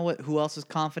nowadays, you know what? Who else is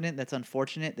confident? That's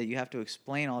unfortunate that you have to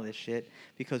explain all this shit,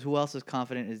 because who else is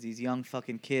confident is these young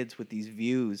fucking kids with these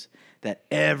views that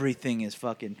everything is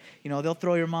fucking, they'll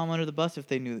throw your mom under the bus if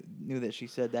they knew that she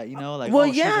said that, like, Well, oh,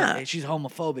 yeah. she's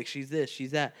homophobic, she's this,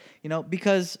 she's that,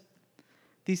 because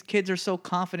these kids are so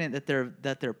confident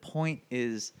that their point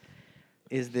is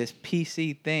is this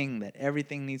PC thing that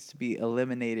everything needs to be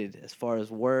eliminated as far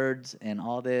as words and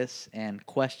all this and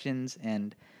questions,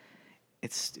 and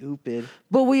it's stupid.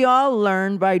 But we all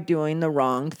learn by doing the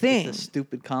wrong thing. It's a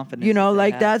stupid confidence. You know, that they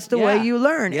like have. that's the way Yeah. you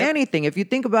learn Yep. anything. If you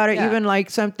think about it, Yeah. even like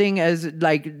something as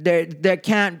like that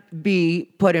can't be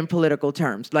put in political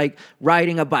terms, like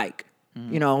riding a bike.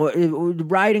 Mm-hmm. You know,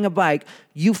 riding a bike,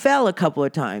 you fell a couple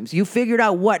of times. You figured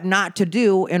out what not to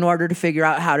do in order to figure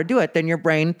out how to do it. Then your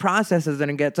brain processes it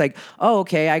and gets like, oh,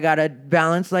 okay, I got to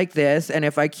balance like this. And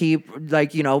if I keep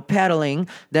like, you know, pedaling,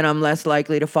 then I'm less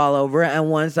likely to fall over. And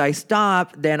once I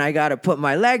stop, then I got to put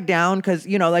my leg down because,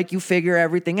 you know, like you figure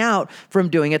everything out from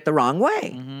doing it the wrong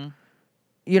way.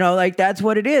 You know, like that's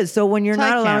what it is. So when you're So I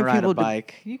not can't allowing ride people a to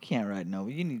bike. You can't ride no.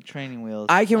 You need training wheels.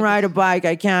 I can ride a bike.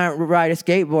 I can't ride a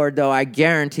skateboard, though. I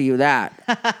guarantee you that.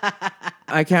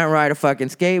 I can't ride a fucking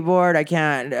skateboard. I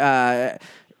can't.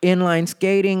 Inline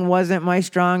skating wasn't my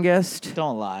strongest.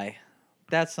 Don't lie.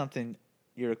 That's something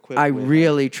you're equipped I with.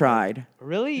 really tried.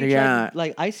 Really? You Yeah. tried,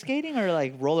 like ice skating or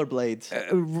like rollerblades?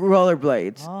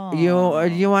 Rollerblades. Oh.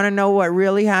 You want to know what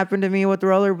really happened to me with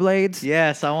rollerblades?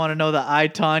 Yes, I want to know the I,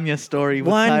 Tanya story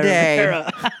with One Ty day.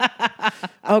 Rivera.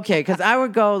 Okay, because I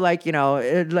would go like, you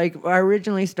know, like I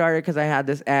originally started because I had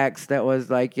this ex that was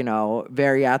like, you know,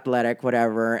 very athletic,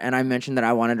 whatever. And I mentioned that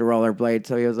I wanted to rollerblade.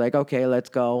 So he was like, okay, let's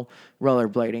go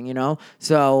rollerblading, you know?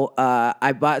 So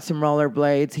I bought some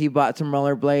rollerblades. He bought some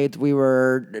rollerblades. We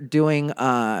were doing,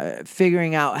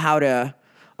 figuring out how to,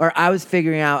 or I was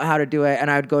figuring out how to do it.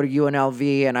 And I would go to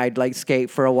UNLV and I'd like skate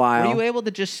for a while. Were you able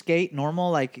to just skate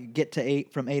normal, like get to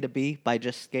from A to B by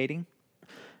just skating?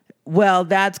 Well,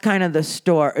 that's kind of the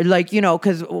story. Like, you know,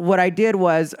 because what I did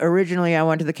was originally I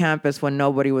went to the campus when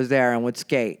nobody was there and would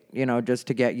skate, you know, just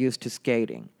to get used to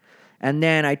skating. And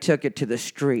then I took it to the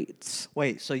streets.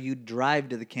 Wait, so you drive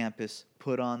to the campus,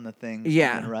 put on the thing,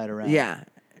 Yeah. and ride around? Yeah.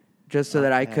 Just so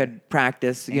that I Okay. could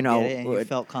practice, you And know. get it, and you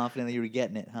felt confident that you were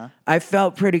getting it, huh? I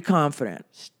felt pretty confident.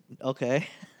 Okay.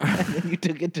 And then you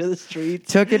took it to the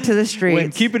streets. Took it to the streets.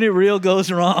 When keeping it real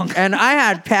goes wrong. And I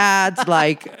had pads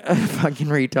like a fucking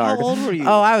retard. How old were you?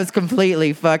 Oh, I was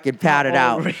completely fucking padded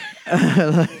How old out.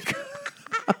 were Like,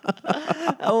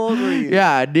 How old were you?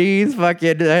 yeah, knees,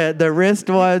 fucking the wrist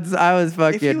ones. I was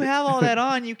fucking. If you have all that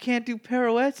on, you can't do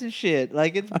pirouettes and shit.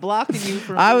 Like it's blocking you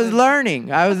from. I was doing-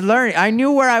 learning. I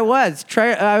knew where I was.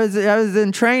 I was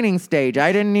in training stage.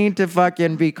 I didn't need to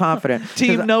fucking be confident.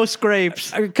 Team no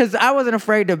scrapes. Because I wasn't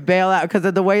afraid to bail out because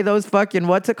of the way those fucking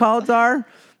what's it called are.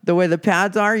 The way the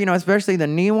pads are, you know, especially the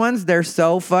knee ones, they're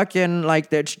so fucking like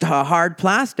they're hard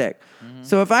plastic.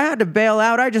 So if I had to bail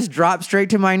out, I just drop straight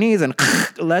to my knees and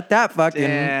let that fucking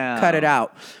Damn. cut it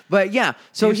out. But yeah,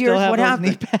 so Do you still here's have what those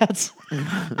happened. knee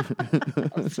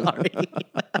pads? I'm sorry.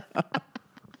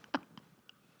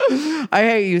 I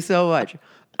hate you so much.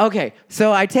 Okay,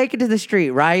 so I take it to the street,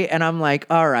 right? And I'm like,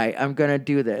 all right, I'm going to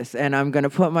do this. And I'm going to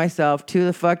put myself to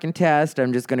the fucking test.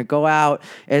 I'm just going to go out.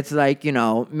 It's like, you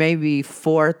know, maybe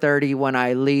 4:30 when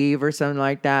I leave or something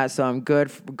like that. So I'm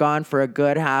gone for a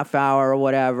good half hour or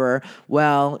whatever.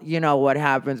 Well, you know what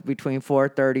happens between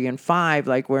 4:30 and 5.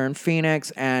 Like we're in Phoenix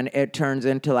and it turns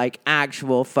into like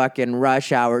actual fucking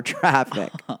rush hour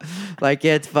traffic. Like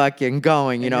it's fucking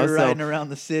going, you know? You're So riding around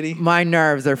the city. my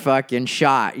nerves are fucking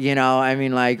shot, you know? I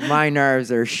mean, like, my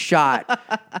nerves are shot.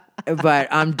 But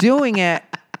I'm doing it.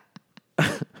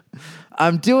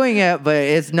 I'm doing it, but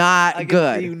it's not I can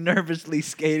good. see you nervously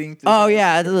skating. Through Oh,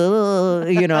 yeah.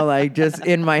 You know, like, just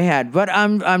in my head. But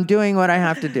I'm doing what I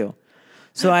have to do.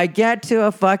 So I get to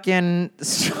a fucking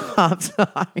stop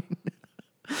sign.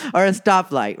 Or a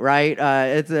stoplight, right?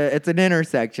 It's an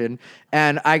intersection,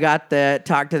 and I got the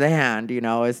talk to the hand. You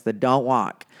know, it's the don't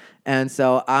walk, and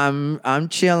so I'm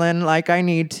chilling like I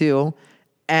need to,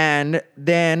 and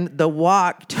then the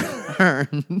walk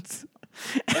turns,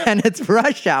 and it's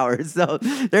rush hour, so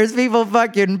there's people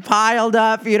fucking piled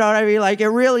up. You know what I mean? Like it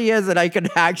really is like an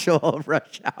actual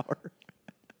rush hour.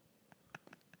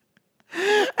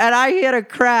 And I hit a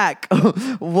crack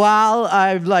while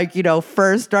I'm like, you know,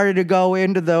 first started to go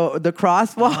into the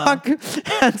crosswalk.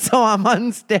 And so I'm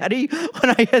unsteady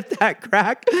when I hit that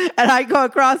crack. And I go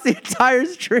across the entire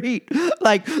street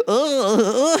like,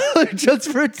 just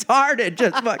retarded.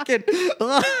 Just fucking.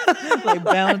 like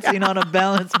bouncing on a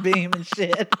balance beam and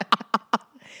shit.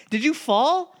 Did you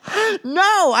fall?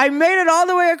 No, I made it all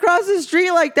the way across the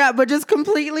street like that, but just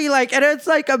completely like, and it's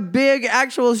like a big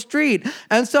actual street.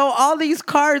 And so all these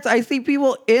cars, I see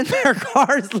people in their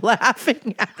cars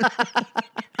laughing at me.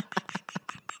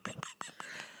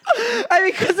 I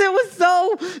mean, because it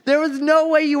was there was no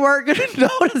way you weren't going to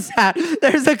notice that.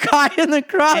 There's a guy in the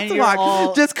crosswalk,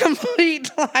 all just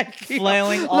complete, like, you know,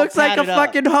 flailing, all looks like a tatted up.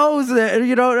 fucking hose,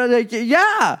 you know, like,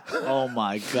 yeah. Oh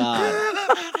my God.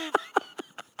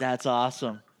 That's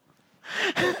awesome.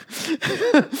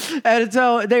 And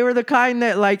so they were the kind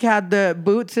that like had the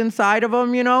boots inside of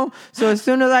them, you know? So as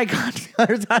soon as I got to the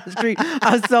other side of the street,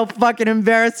 I was so fucking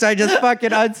embarrassed. I just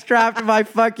fucking unstrapped my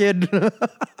fucking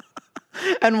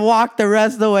and walked the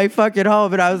rest of the way fucking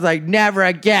home. And I was like, never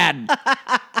again.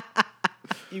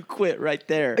 You quit right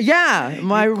there. Yeah,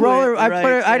 my You quit roller. I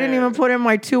right I didn't there. even put in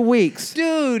my 2 weeks.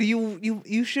 Dude,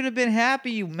 you should have been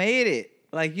happy you made it.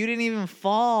 Like, you didn't even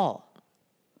fall.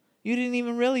 You didn't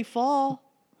even really fall.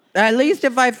 At least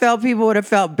if I fell, people would have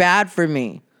felt bad for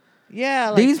me. Yeah,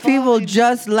 like These people falling-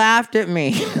 just laughed at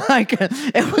me. Like,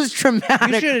 it was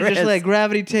traumatic. You should have just Chris. let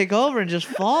gravity take over and just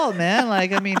fall, man.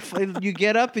 Like, I mean, you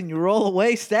get up and you roll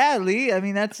away sadly. I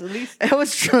mean, that's at least. It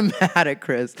was traumatic,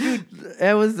 Chris.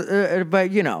 It was,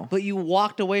 but you know. But you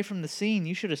walked away from the scene.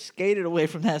 You should have skated away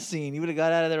from that scene. You would have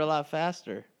got out of there a lot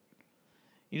faster.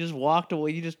 You just walked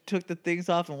away. You just took the things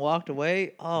off and walked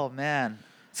away. Oh, man.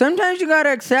 Sometimes you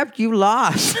gotta accept you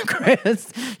lost,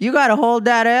 Chris. You gotta hold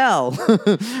that L.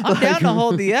 I'm down to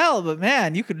hold the L, but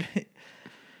man, you could.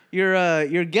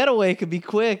 Your getaway could be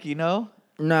quick, you know.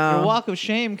 No. Your walk of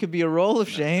shame could be a roll of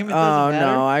shame. It Oh doesn't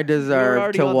matter. no, I deserve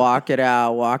already to on- walk it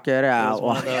out. Walk it It was out.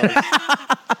 one of those.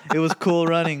 It was Cool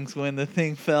Runnings when the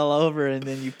thing fell over and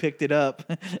then you picked it up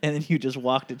and then you just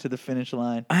walked it to the finish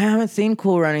line. I haven't seen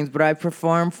Cool Runnings, but I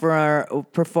performed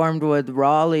with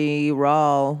Raleigh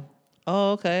Rawl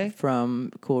Oh, okay.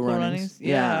 from Cool Cool Runnings. Runnings?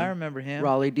 Yeah, I remember him.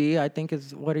 Raleigh D, I think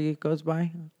is what he goes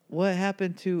by. What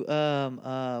happened to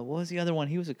what was the other one?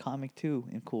 He was a comic too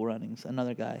in Cool Runnings.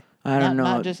 Another guy. I don't know.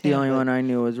 Not just the him, only but one I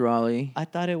knew was Raleigh. I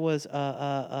thought it was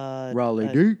Raleigh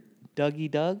D.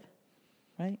 Dougie Doug,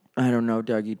 right? I don't know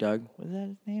Dougie Doug. Was that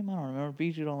his name? I don't remember.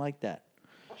 Bijou don't like that.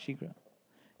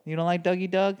 You don't like Dougie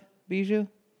Doug, Bijou?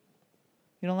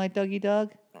 You don't like Dougie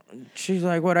Doug? She's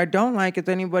like, what I don't like is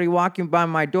anybody walking by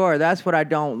my door. That's what I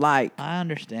don't like. I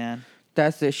understand.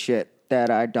 That's the shit that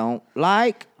I don't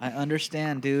like. I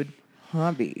understand, dude.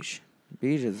 Huh, Beej?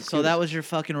 Beej is So that was your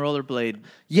fucking rollerblade.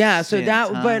 yeah. So stint,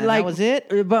 that, huh? but And like, that was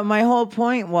it? But my whole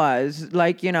point was,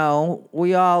 like, you know,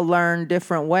 we all learn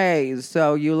different ways.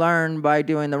 So you learn by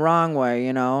doing the wrong way,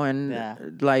 you know, and Yeah.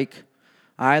 like,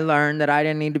 I learned that I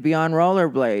didn't need to be on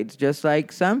rollerblades. Just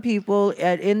like some people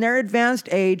in their advanced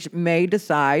age may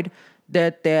decide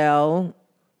that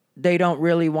they don't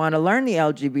really want to learn the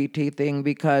LGBT thing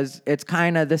because it's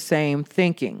kind of the same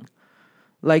thinking.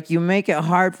 Like, you make it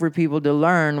hard for people to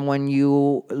learn when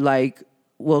you, like,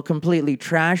 will completely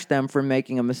trash them for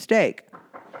making a mistake.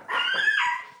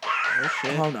 Oh,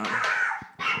 shit. Hold on.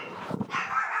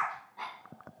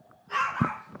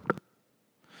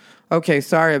 Okay,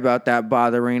 sorry about that,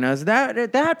 Botherinas.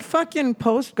 That fucking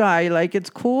post guy, like, it's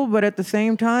cool, but at the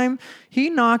same time, he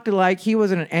knocked it like he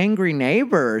was an angry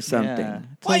neighbor or something. Yeah.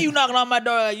 Why you knocking on my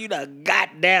door like you the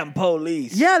goddamn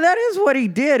police? Yeah, that is what he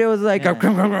did. It was like, Yeah.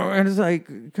 and it's like,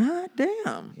 God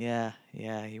damn. Yeah.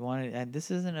 You wanted, and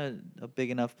this isn't a big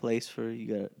enough place for you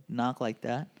to knock like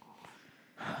that.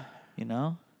 You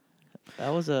know, that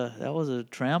was a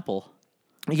trample.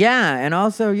 Yeah, and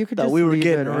also you could Thought just we were leave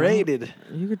getting it out. raided.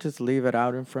 You could just leave it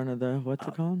out in front of the, what's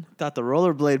it called? Thought the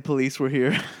rollerblade police were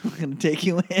here. We're gonna take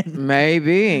you in.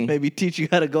 Maybe. Maybe teach you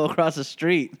how to go across the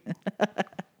street.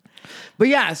 But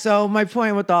yeah, so my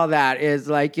point with all that is,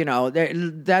 like, you know,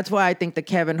 that's why I think the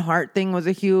Kevin Hart thing was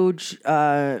a huge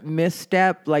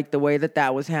misstep, like the way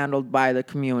that was handled by the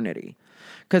community.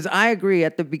 Because I agree,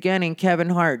 at the beginning, Kevin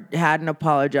Hart hadn't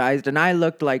apologized, and I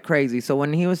looked like crazy. So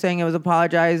when he was saying it was had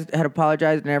apologized,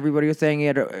 and everybody was saying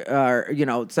it, you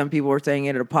know, some people were saying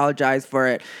it had apologized for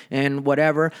it, and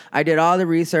whatever. I did all the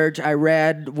research. I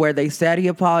read where they said he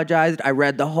apologized. I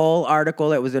read the whole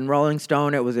article. It was in Rolling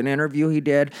Stone. It was an interview he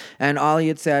did, and all he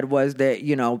had said was that,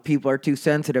 you know, people are too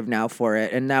sensitive now for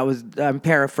it. And that was, I'm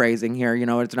paraphrasing here, you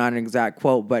know, it's not an exact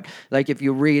quote, but like if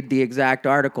you read the exact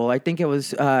article, I think it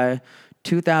was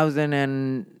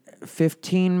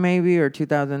 2015 maybe, or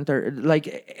 2013.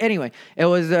 Like, anyway, it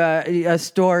was a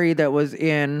story that was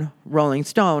in Rolling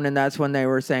Stone, and that's when they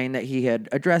were saying that he had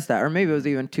addressed that. Or maybe it was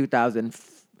even 2000,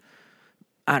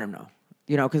 I don't know.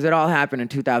 because it all happened in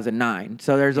 2009.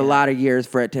 So there's a lot of years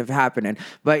for it to have happened.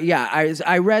 But yeah,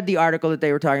 I read the article that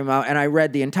they were talking about, and I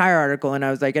read the entire article, and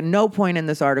I was like, at no point in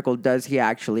this article does he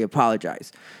actually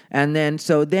apologize. And then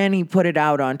he put it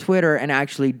out on Twitter and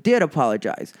actually did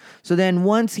apologize. So then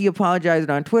once he apologized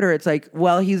on Twitter, it's like,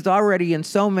 well, he's already in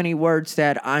so many words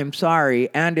said, I'm sorry,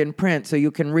 and in print, so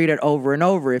you can read it over and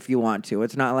over if you want to.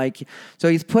 It's not like, so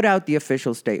he's put out the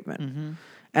official statement. Mm-hmm.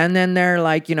 And then they're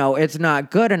like, it's not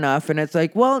good enough. And it's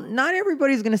like, well, not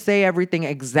everybody's going to say everything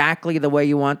exactly the way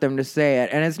you want them to say it.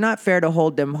 And it's not fair to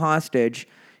hold them hostage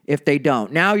if they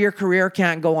don't. Now your career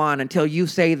can't go on until you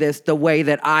say this the way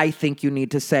that I think you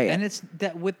need to say it. And it's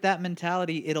that with that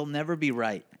mentality, it'll never be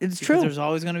right. It's because true. There's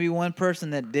always going to be one person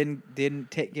that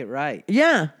didn't take it right.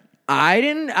 Yeah. I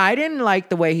didn't like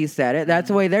the way he said it. That's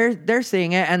the way they're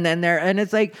seeing it. And then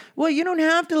it's like, well, you don't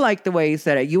have to like the way he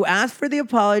said it. You asked for the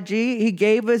apology. He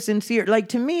gave a sincere, like,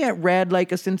 to me, it read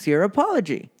like a sincere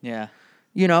apology. Yeah.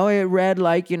 It read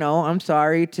like, I'm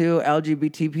sorry to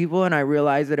LGBT people, and I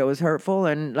realized that it was hurtful.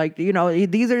 And like,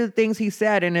 these are the things he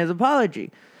said in his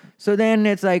apology. So then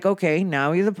it's like, okay,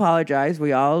 now he's apologized.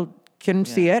 We all can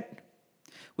see it.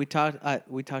 We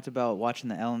talked about watching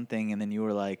the Ellen thing, and then you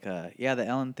were like, yeah, the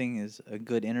Ellen thing is a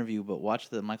good interview, but watch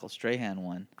the Michael Strahan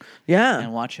one. Yeah.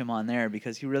 And watch him on there,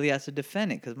 because he really has to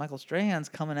defend it, because Michael Strahan's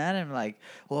coming at him like,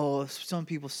 well, some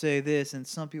people say this, and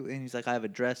some people, and he's like, I've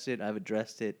addressed it,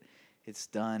 it's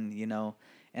done,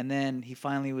 And then he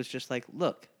finally was just like,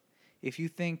 look, if you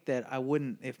think that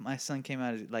if my son came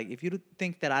out, like, if you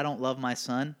think that I don't love my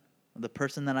son, the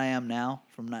person that I am now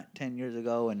from not 10 years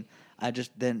ago, and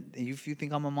if you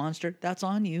think I'm a monster, that's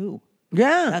on you.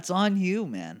 Yeah. That's on you,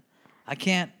 man. I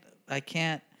can't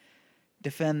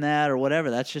defend that or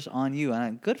whatever. That's just on you.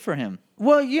 And good for him.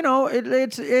 Well,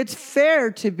 it's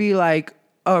fair to be like,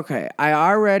 okay, I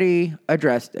already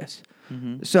addressed this.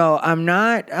 Mm-hmm. So I'm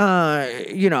not,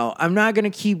 I'm not going to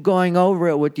keep going over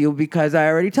it with you because I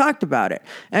already talked about it.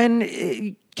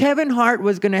 And Kevin Hart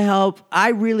was going to help. I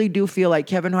really do feel like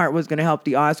Kevin Hart was going to help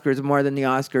the Oscars more than the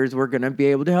Oscars were going to be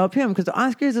able to help him, because the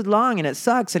Oscars is long and it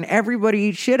sucks and everybody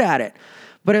eats shit at it.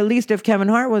 But at least if Kevin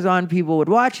Hart was on, people would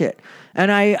watch it.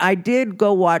 And I did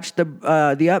go watch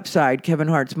the Upside, Kevin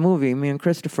Hart's movie. Me and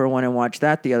Christopher went and watched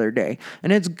that the other day.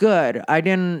 And it's good. I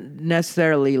didn't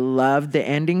necessarily love the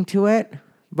ending to it.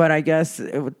 But I guess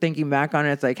thinking back on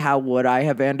it, it's like, how would I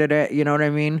have ended it? You know what I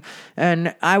mean?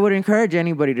 And I would encourage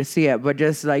anybody to see it. But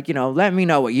just like, let me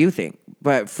know what you think.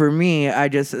 But for me, I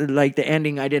just, like, the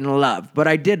ending I didn't love. But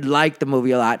I did like the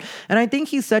movie a lot. And I think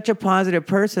he's such a positive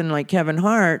person, like Kevin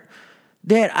Hart,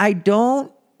 that I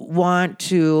don't want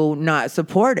to not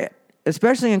support it,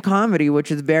 especially in comedy,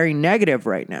 which is very negative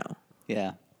right now.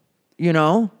 Yeah.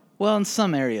 Well, in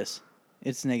some areas,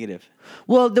 it's negative.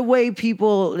 Well, the way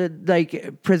people,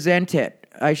 like, present it,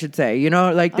 I should say.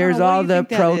 There's all the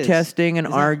protesting and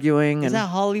arguing. Is that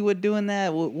Hollywood doing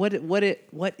that? What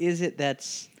is it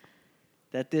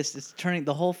that this is turning,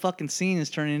 the whole fucking scene is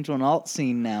turning into an alt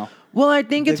scene now? Well, I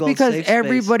think it's because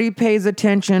everybody pays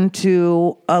attention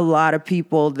to a lot of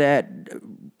people that,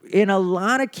 in a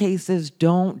lot of cases,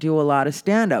 don't do a lot of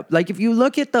stand-up. Like, if you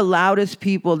look at the loudest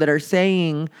people that are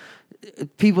saying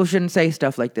people shouldn't say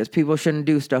stuff like this, people shouldn't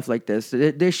do stuff like this,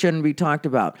 this shouldn't be talked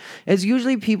about, it's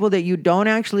usually people that you don't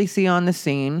actually see on the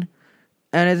scene,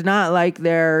 and it's not like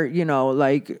they're,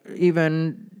 like,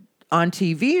 even on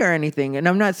TV or anything. And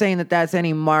I'm not saying that that's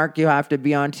any mark you have to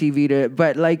be on TV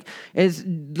but like, it's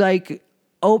like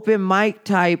open mic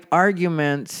type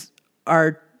arguments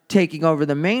are taking over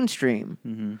the mainstream.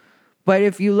 Mm-hmm. But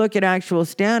if you look at actual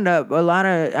stand-up, a lot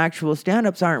of actual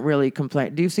stand-ups aren't really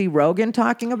complaining. Do you see Rogan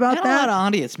talking about that? A lot of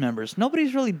audience members.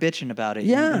 Nobody's really bitching about it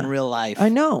in real life. I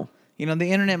know.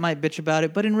 The internet might bitch about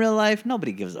it, but in real life,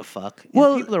 nobody gives a fuck.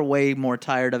 Well, people are way more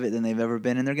tired of it than they've ever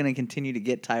been, and they're going to continue to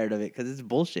get tired of it because it's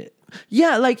bullshit.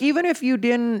 Yeah, like, even if you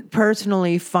didn't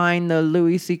personally find the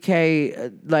Louis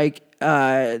C.K.,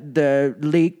 the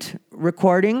leaked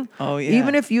recording,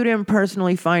 even if you didn't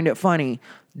personally find it funny,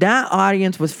 that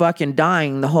audience was fucking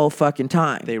dying the whole fucking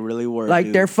time. They really were. Like,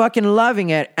 dude. They're fucking loving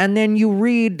it. And then you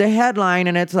read the headline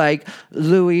and it's like,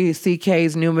 Louis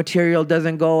C.K.'s new material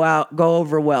doesn't go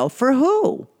over well. For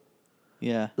who?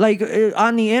 Yeah. Like,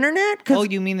 on the internet? Oh,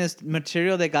 you mean this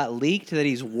material that got leaked that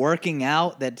he's working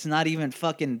out that's not even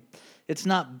fucking... It's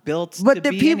not built but to the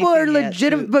be people are anything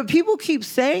legitimate. But people keep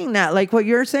saying that. Like what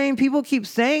you're saying, people keep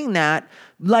saying that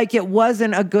like it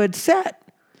wasn't a good set.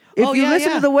 If Oh, you yeah, listen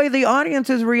yeah. to the way the audience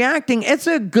is reacting, it's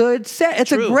a good set. It's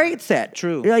True. a great set.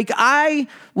 True. Like I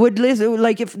would listen.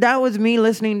 Like if that was me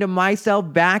listening to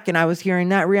myself back and I was hearing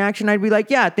that reaction, I'd be like,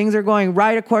 yeah, things are going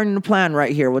right according to plan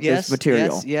right here with this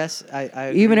material. Yes, I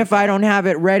agree Even with if I that. don't have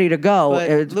it ready to go, But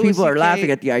Louis people are CK,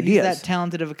 laughing at the ideas. He's that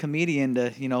talented of a comedian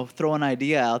to, throw an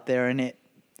idea out there, and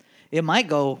it might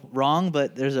go wrong,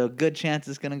 but there's a good chance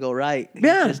it's gonna go right.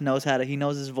 Yeah. He just knows he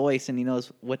knows his voice and he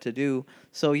knows what to do.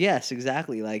 So yes,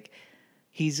 exactly. Like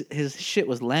his shit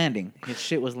was landing. His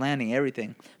shit was landing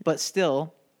everything. But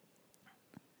still,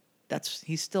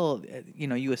 he's still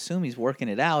you assume he's working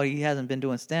it out. He hasn't been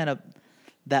doing stand up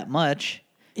that much.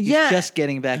 He's Yeah. just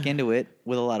getting back into it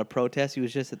with a lot of protests. He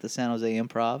was just at the San Jose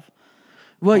Improv.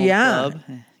 Well, Home yeah. club,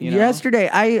 Yesterday,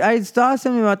 I saw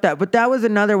something about that, but that was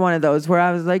another one of those where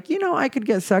I was like, I could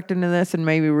get sucked into this and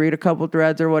maybe read a couple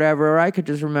threads or whatever, or I could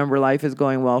just remember life is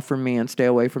going well for me and stay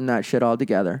away from that shit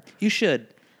altogether. You should.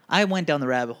 I went down the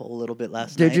rabbit hole a little bit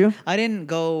last Did night. you? I didn't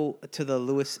go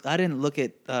to I didn't look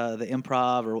at the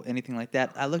Improv or anything like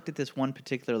that. I looked at this one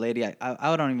particular lady.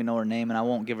 I don't even know her name, and I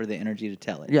won't give her the energy to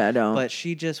tell it. Yeah, I don't. But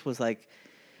she just was like,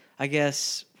 I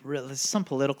guess, some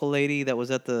political lady that was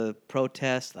at the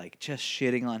protest, like just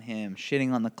shitting on him,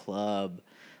 shitting on the club.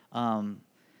 It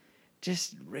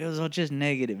was all just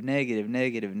negative. And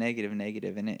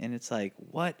it's like,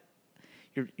 what?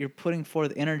 You're putting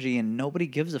forth energy and nobody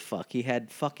gives a fuck. He had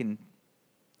fucking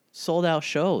sold out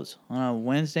shows on a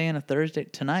Wednesday and a Thursday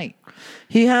tonight.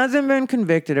 He hasn't been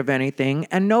convicted of anything,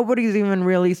 and nobody's even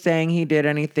really saying he did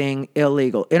anything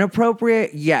illegal.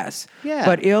 Inappropriate, yes. Yeah.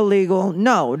 But illegal,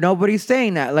 no. Nobody's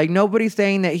saying that. Like, nobody's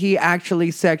saying that he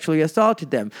actually sexually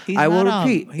assaulted them. I will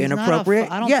repeat, he's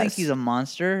inappropriate, I don't yes. think he's a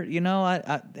monster,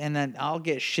 and then I'll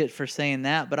get shit for saying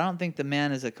that, but I don't think the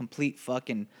man is a complete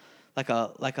fucking like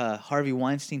a Harvey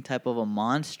Weinstein type of a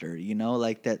monster,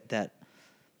 like that.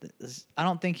 I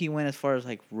don't think he went as far as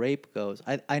like rape goes.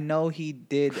 I know he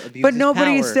did abuse But his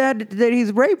nobody power. said that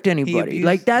he's raped anybody.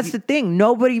 That's the thing.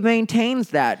 Nobody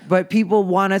maintains that, but people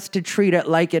want us to treat it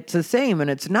like it's the same, and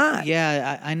it's not.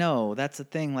 Yeah, I know. That's the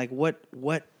thing. Like,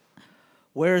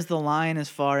 where's the line as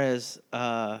far as,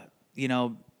 fucking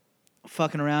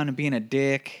around and being a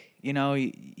dick?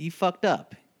 He fucked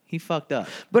up. He fucked up.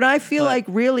 But I feel like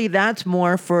really that's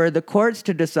more for the courts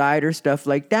to decide or stuff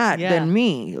like that than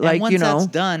me. And Like, once that's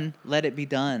done, let it be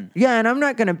done. Yeah, and I'm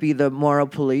not going to be the moral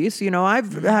police.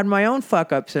 I've had my own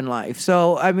fuck ups in life.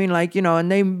 So, I mean,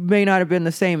 and they may not have been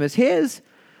the same as his.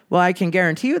 Well, I can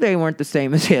guarantee you they weren't the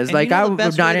same as his. And Like, the I'm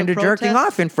best not way to into jerking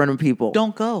protest? off in front of people.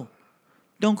 Don't go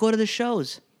to the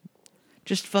shows.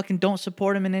 Just fucking don't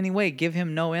support him in any way. Give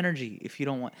him no energy if you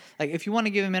don't want. Like, if you want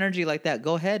to give him energy like that,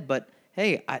 go ahead. But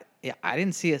hey, I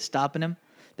didn't see it stopping him.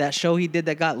 That show he did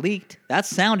that got leaked, that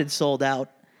sounded sold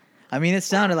out. I mean, it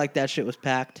sounded like that shit was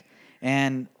packed.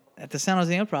 And at the San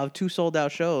Jose Improv, 2 sold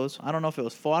out shows. I don't know if it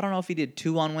was 4. I don't know if he did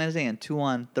 2 on Wednesday and 2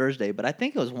 on Thursday, but I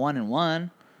think it was 1 and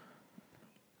 1.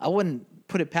 I wouldn't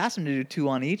put it past him to do 2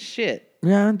 on each shit.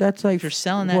 Yeah, that's like If you're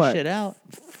selling that shit out.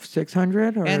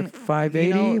 600 or And,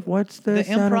 580? What's the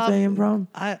San Jose Improv?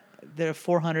 They're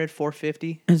 400,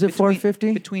 450. Is it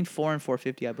 450? Between 4 and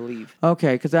 450, I believe.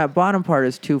 Okay, because that bottom part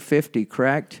is 250,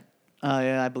 correct?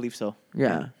 Yeah, I believe so.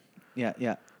 Yeah.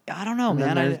 Yeah. I don't know, And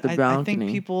then man. there's the I think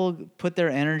balcony. people put their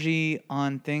energy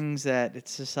on things that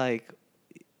it's just like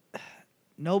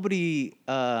nobody.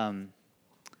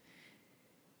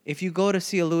 If you go to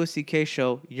see a Louis C.K.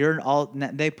 show,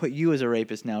 they put you as a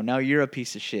rapist now. Now you're a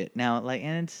piece of shit. Now,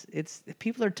 and it's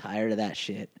people are tired of that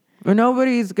shit. But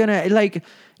nobody's gonna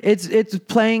it's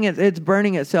playing it. It's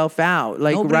burning itself out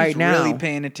Nobody's right now. really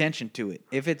paying attention to it.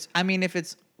 If it's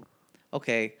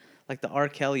okay, like the R.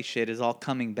 Kelly shit is all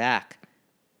coming back.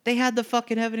 They had the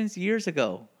fucking evidence years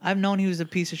ago. I've known he was a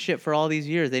piece of shit for all these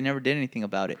years. They never did anything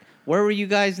about it. Where were you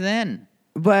guys then?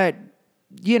 But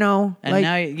And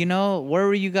now, where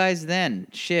were you guys then?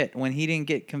 Shit, when he didn't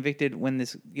get convicted, when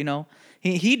this,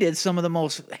 he did some of the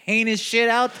most heinous shit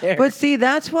out there. But see,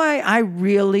 that's why I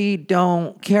really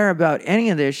don't care about any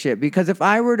of this shit. Because if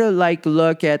I were to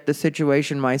look at the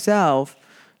situation myself,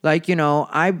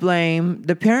 I blame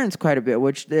the parents quite a bit,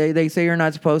 which they say you're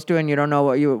not supposed to, and you don't know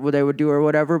what they would do or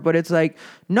whatever. But it's like,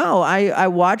 no, I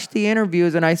watched the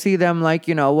interviews and I see them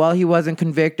well, he wasn't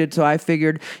convicted. So I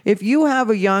figured if you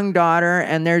have a young daughter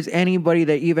and there's anybody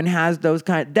that even has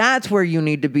that's where you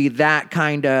need to be that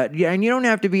kind of, and you don't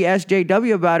have to be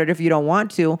SJW about it if you don't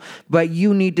want to, but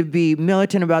you need to be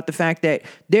militant about the fact that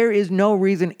there is no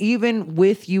reason, even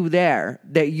with you there,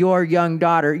 that your young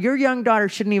daughter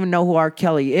shouldn't even know who R.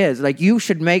 Kelly reality is. Like, you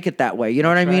should make it that way. You know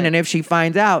what I mean? right. And if she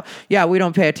finds out, yeah, we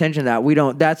don't pay attention to that. We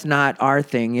don't. That's not our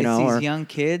thing. You It's know. these young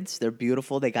kids. They're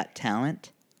beautiful. They got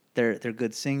talent. They're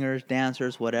good singers,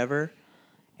 dancers, whatever.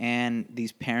 And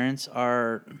these parents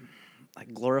are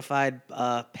like glorified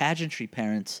pageantry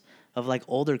parents of like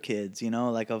older kids, you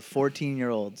know, like of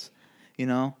 14-year-olds, you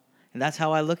know. And that's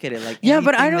how I look at it. Like, Yeah,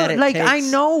 but I anything that don't it like. I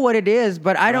takes- know what it is,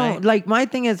 but I don't Right. like. My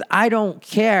thing is, I don't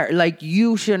care. Like,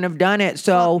 you shouldn't have done it.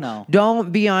 So Fuck no.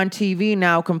 don't be on TV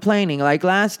now complaining. Like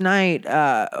last night,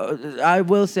 I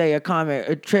will say a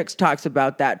comment. Trix talks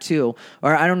about that too.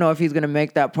 Or I don't know if he's gonna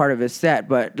make that part of his set,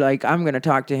 but like I'm gonna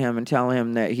talk to him and tell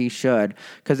him that he should,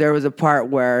 because there was a part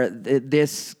where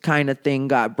this kind of thing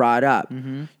got brought up.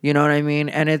 Mm-hmm. You know what I mean?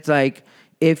 And it's like,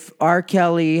 if R.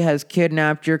 Kelly has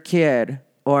kidnapped your kid,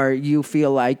 or you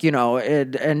feel like, you know,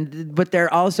 but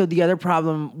they're also, the other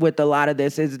problem with a lot of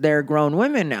this is they're grown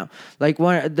women now. Like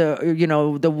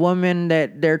the woman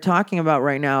that they're talking about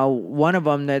right now, one of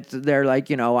them they're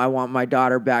like, you know, I want my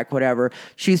daughter back, whatever.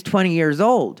 She's 20 years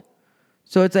old.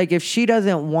 So it's like, if she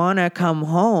doesn't want to come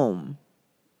home,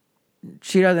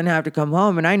 she doesn't have to come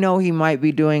home. And I know he might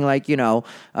be doing like, you know,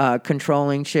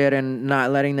 controlling shit and not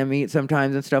letting them eat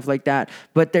sometimes and stuff like that.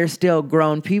 But they're still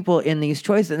grown people in these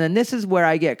choices. And then this is where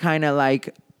I get kind of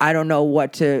like, I don't know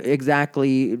what to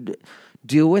exactly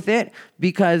do with it,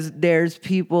 because there's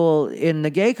people in the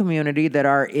gay community that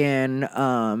are in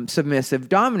submissive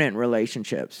dominant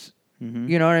relationships.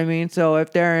 You know what I mean? So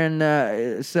if they're in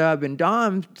the sub and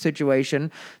dom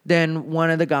situation, then one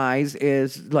of the guys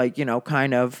is like, you know,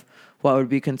 kind of what would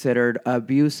be considered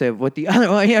abusive with the other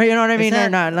one. You know what I mean? Or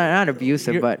not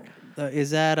abusive, but is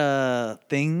that a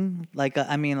thing? Like,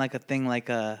 I mean, like a thing, like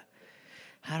a.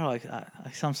 How do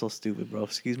I sound so stupid, bro?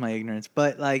 Excuse my ignorance,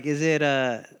 but like, is it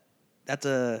that's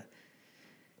a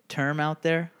term out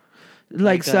there?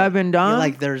 like sub and dom. Yeah,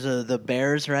 like there's the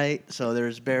bears, right? So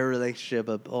there's bear relationship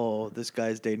of, oh, this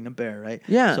guy's dating a bear, right?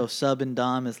 Yeah. So sub and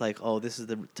dom is like, oh, this is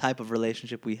the type of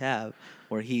relationship we have,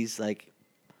 where he's like.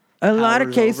 A lot of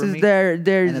powers over cases me, and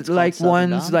there's it's called like sub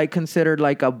and one's dom? like considered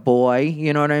like a boy,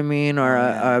 you know what I mean? Or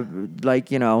Yeah. like,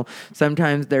 you know,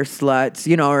 sometimes they're sluts,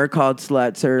 you know, or called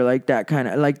sluts, or like that kind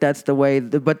of, like that's the way,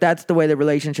 but that's the way the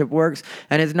relationship works.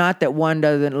 And it's not that one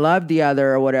doesn't love the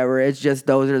other or whatever. It's just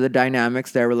those are the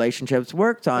dynamics their relationships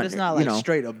worked on. But it's not you like know.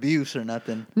 straight abuse or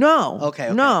nothing. No.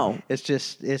 Okay. No. It's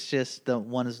just the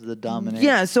one is the dominant.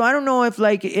 Yeah, so I don't know if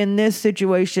like in this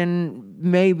situation,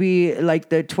 maybe like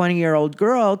the 20-year-old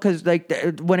girl, because like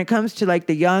when it comes to like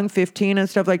the young 15 and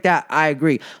stuff like that, I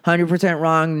agree, 100%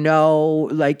 wrong. No,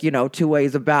 like, you know, two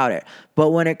ways about it. But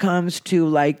when it comes to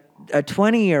like a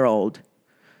 20-year-old,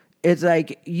 it's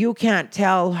like you can't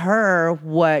tell her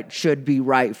what should be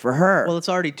right for her. Well, it's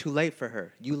already too late for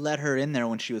her. You let her in there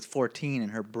when she was 14,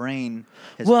 and her brain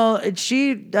has Well,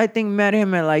 she, I think, met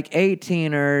him at like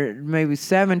 18 or maybe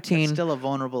 17. It's still a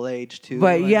vulnerable age too.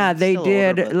 But I mean, yeah, it's they still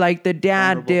did. older, but Like the dad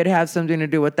vulnerable. did have something to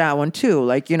do with that one too.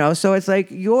 Like, you know, so it's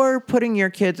like you're putting your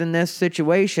kids in this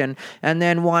situation and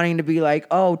then wanting to be like,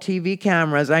 oh, TV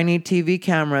cameras. I need TV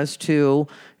cameras to,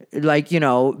 like, you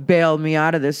know, bail me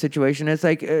out of this situation. It's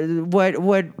like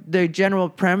what the general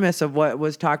premise of what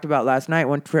was talked about last night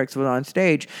when Trix was on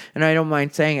stage, and I don't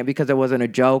mind saying it because it wasn't a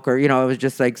joke, or, you know, it was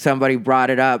just like somebody brought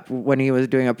it up when he was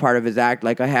doing a part of his act,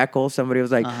 like a heckle. Somebody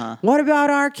was like, what about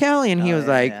R. Kelly? And he Oh, was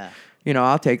yeah, like, yeah. you know,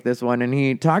 I'll take this one. And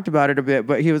he talked about it a bit,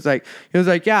 but he was like,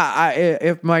 yeah,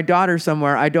 if my daughter's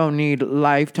somewhere, I don't need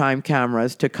lifetime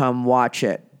cameras to come watch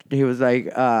it. He was like,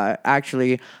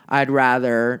 actually, I'd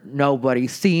rather nobody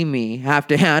see me have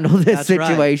to handle this That's right.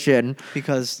 situation.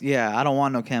 Because I don't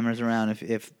want no cameras around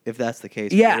if that's the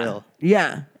case. For Yeah. real.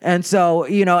 Yeah. And so,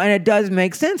 you know, and it does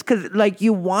make sense because, like,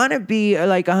 you want to be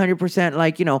like 100%,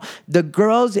 like, you know, the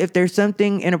girls, if there's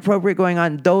something inappropriate going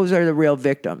on, those are the real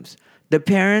victims. The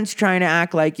parents trying to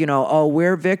act like, you know, oh,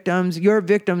 we're victims. You're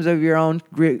victims of your own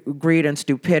greed and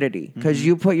stupidity because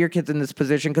you put your kids in this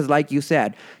position because, like you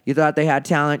said, you thought they had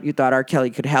talent. You thought R. Kelly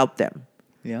could help them.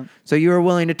 Yeah. So you were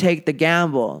willing to take the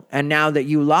gamble. And now that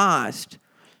you lost,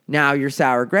 now you're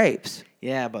sour grapes.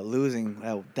 Yeah, but losing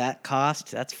that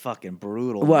cost, that's fucking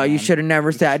brutal. Well, you man. should have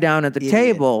never sat down at the idiot.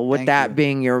 table with Thank that you.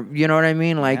 being your, you know what I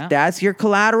mean? Like, Yeah. that's your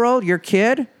collateral, your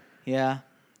kid. Yeah.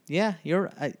 Yeah,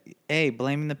 hey,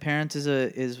 blaming the parents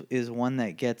is one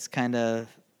that gets kind of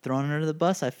thrown under the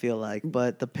bus, I feel like.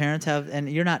 But the parents have,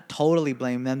 and you're not totally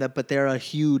blaming them, but they're a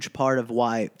huge part of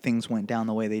why things went down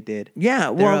the way they did.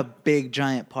 Yeah, They're well, a big,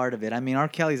 giant part of it. I mean, R.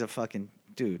 Kelly's a fucking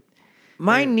dude.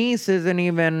 my niece isn't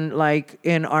even like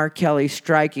in R. Kelly's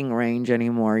striking range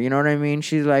anymore. You know what I mean?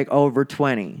 She's like over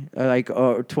 20, like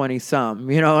 20 some.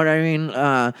 You know what I mean?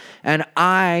 And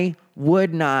I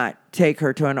would not take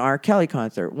her to an R. Kelly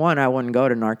concert. One, I wouldn't go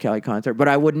to an R. Kelly concert, but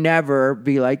I would never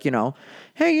be like,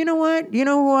 hey, you know what? You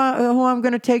know who I'm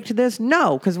going to take to this?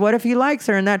 No, because what if he likes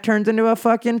her and that turns into a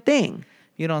fucking thing?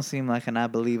 You don't seem like an I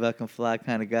believe I can fly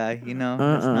kind of guy,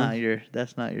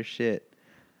 That's not your shit.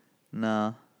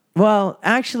 No. Well,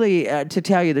 actually, to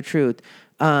tell you the truth,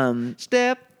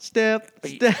 Step.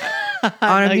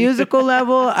 on a musical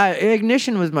level,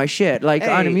 Ignition was my shit. Like,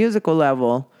 on a Hey. musical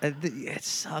level. It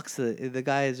sucks. The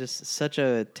guy is just such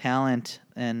a talent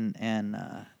and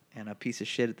a piece of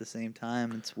shit at the same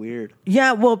time. It's weird.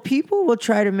 Yeah, well, people will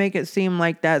try to make it seem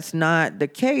like that's not the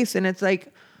case. And it's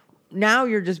like, now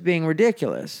you're just being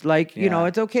ridiculous. Like, Yeah.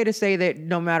 it's okay to say that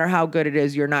no matter how good it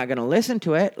is, you're not going to listen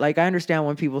to it. Like, I understand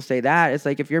when people say that. It's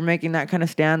like, if you're making that kind of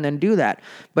stand, then do that.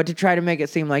 But to try to make it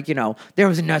seem like, there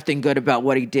was nothing good about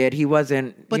what he did. He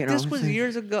wasn't, But this was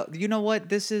years ago. You know what?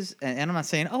 This is, and I'm not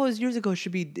saying, it was years ago.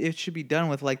 It should be done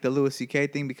with like the Louis C.K.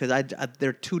 thing because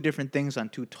they're two different things on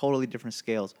two totally different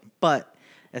scales. But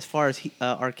as far as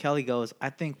R. Kelly goes,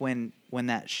 I think when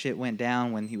that shit went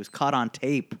down, when he was caught on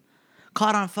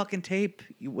fucking tape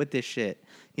with this shit,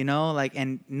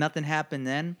 and nothing happened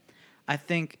then, I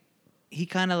think he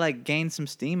kind of like gained some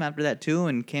steam after that too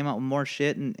and came out with more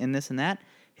shit and this and that.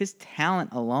 His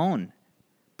talent alone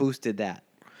boosted that.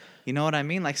 You know what I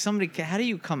mean? Like how do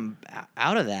you come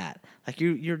out of that? Like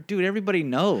you're dude, everybody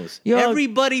knows.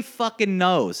 Everybody fucking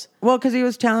knows. Well, because he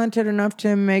was talented enough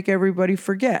to make everybody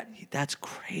forget. That's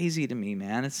crazy to me,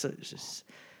 man. It's just...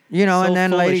 and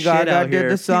then full of Lady shit Gaga out did here.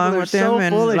 the song People are with so him,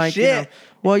 and full of like, shit.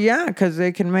 well, yeah, because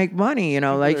they can make money,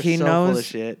 like People he are so knows. full of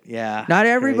shit. Yeah. Not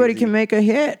everybody crazy. can make a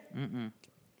hit.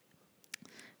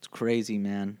 It's crazy,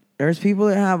 man. There's people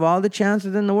that have all the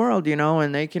chances in the world,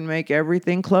 and they can make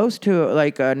everything close to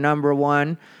like a number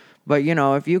one. But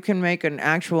if you can make an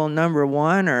actual number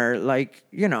one, or like,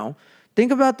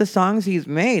 think about the songs he's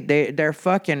made. They're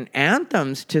fucking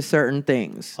anthems to certain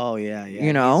things. Oh yeah.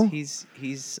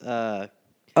 He's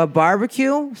A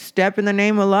barbecue, Step in the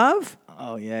Name of Love.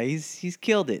 oh yeah, he's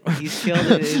killed it. He's killed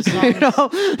it. His songs,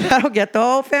 That'll get the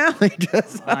whole family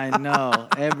just. I know,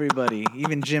 everybody.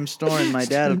 Even Jim Storm, my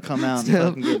dad will come out and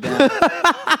fucking get down.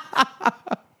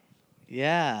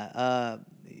 Yeah,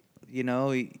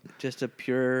 just a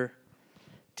pure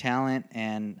talent,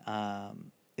 and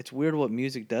it's weird what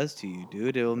music does to you,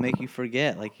 dude. It will make you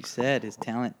forget. Like you said, his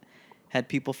talent had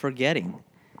people forgetting.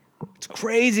 It's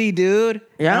crazy, dude.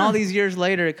 Yeah. And all these years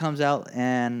later, it comes out,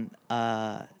 and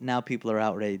now people are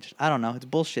outraged. I don't know. It's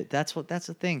bullshit. That's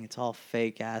the thing. It's all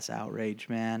fake ass outrage,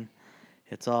 man.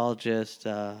 It's all just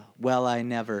I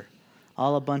never.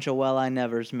 All a bunch of I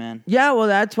nevers, man. Yeah, well,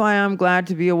 that's why I'm glad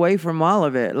to be away from all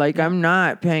of it. Like, I'm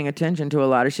not paying attention to a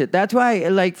lot of shit. That's why,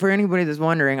 like, for anybody that's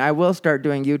wondering, I will start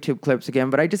doing YouTube clips again,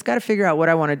 but I just got to figure out what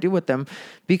I want to do with them,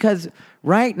 because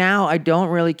right now I don't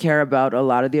really care about a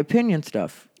lot of the opinion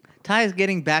stuff. Ty is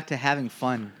getting back to having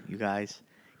fun, you guys.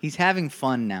 He's having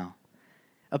fun now.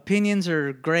 Opinions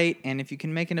are great, and if you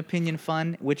can make an opinion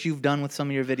fun, which you've done with some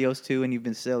of your videos too, and you've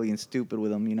been silly and stupid with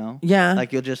them, Yeah.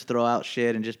 Like you'll just throw out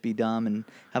shit and just be dumb and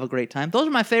have a great time. Those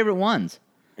are my favorite ones.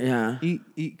 Yeah.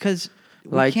 Because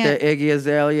Like the Iggy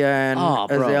Azalea and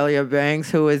Azalea Banks,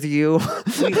 who is you?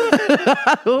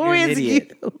 Who is you?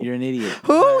 You're an idiot.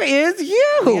 Who is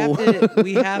you?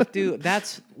 We have to.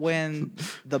 That's when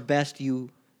the best you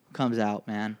comes out,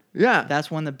 man. Yeah.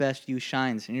 That's when the best you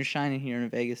shines, and you're shining here in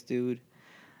Vegas, dude.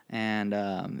 And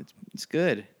it's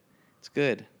good. It's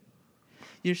good.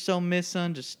 You're so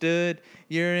misunderstood.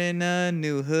 You're in a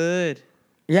new hood.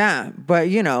 Yeah, but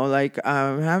like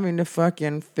I'm having to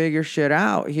fucking figure shit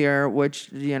out here, which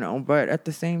but at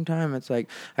the same time, it's like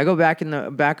I go back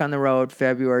on the road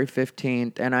February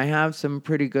 15th, and I have some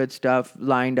pretty good stuff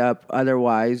lined up.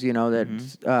 Otherwise,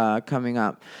 that's coming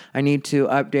up. I need to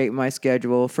update my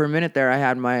schedule. For a minute there, I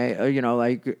had my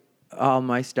like all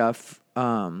my stuff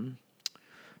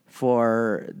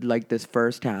for like this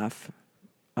first half,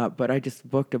 but I just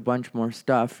booked a bunch more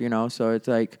stuff. So it's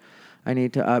like I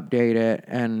need to update it,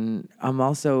 and I'm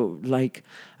also like,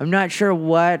 I'm not sure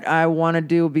what I want to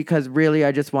do, because really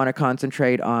I just want to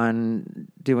concentrate on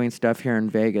doing stuff here in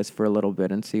Vegas for a little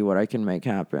bit and see what I can make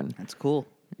happen. That's cool.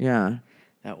 Yeah.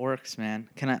 That works, man.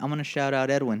 I'm gonna shout out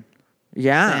Edwin.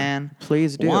 Yeah. San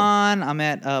please do. Juan. I'm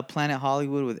at Planet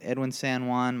Hollywood with Edwin San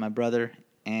Juan, my brother,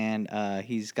 and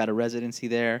he's got a residency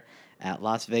there at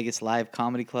Las Vegas Live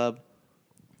Comedy Club.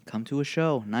 Come to a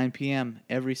show, 9 p.m.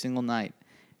 every single night.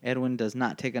 Edwin does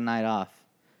not take a night off.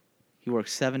 He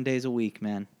works 7 days a week,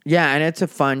 man. Yeah, and it's a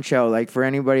fun show. Like, for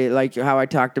anybody, like how I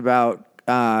talked about,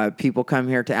 people come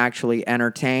here to actually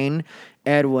entertain,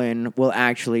 Edwin will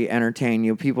actually entertain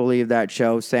you. People leave that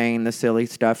show saying the silly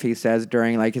stuff he says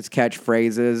during like his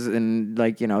catchphrases and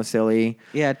like, you know, silly.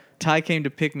 Yeah, Ty came to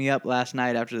pick me up last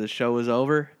night after the show was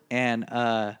over, and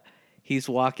he's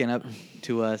walking up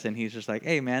to us, and he's just like,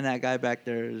 "Hey, man, that guy back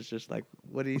there is just like,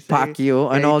 what did he say? Fuck you,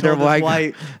 an he older told his white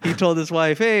wife- He told his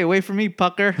wife, "Hey, wait for me,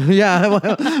 pucker." Yeah,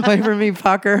 wait for me,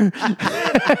 Pucker.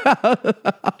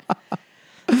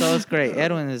 So it's great.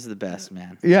 Edwin is the best,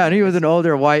 man. Yeah, and he was an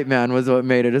older white man was what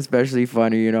made it especially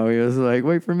funny, you know. He was like,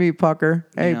 wait for me, Pucker.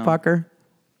 Hey, You know. Pucker.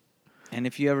 And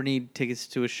if you ever need tickets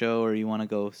to a show or you want to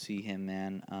go see him,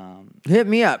 man, Hit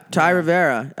me up, Ty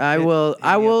Rivera. I Hit will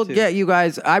me up, too. get you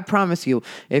guys, I promise you,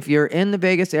 if you're in the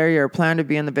Vegas area or plan to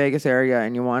be in the Vegas area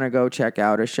and you want to go check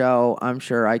out a show, I'm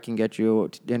sure I can get you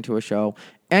into a show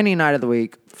any night of the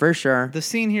week, for sure. the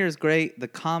scene here is great. The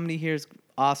comedy here is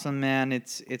awesome, man.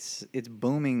 It's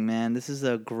booming, man. This is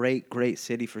a great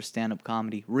city for stand-up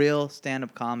comedy, real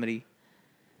stand-up comedy,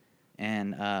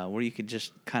 and where you could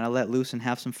just kind of let loose and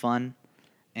have some fun,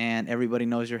 and everybody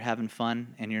knows you're having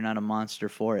fun and you're not a monster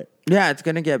for it. Yeah, it's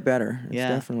gonna get better. It's Yeah.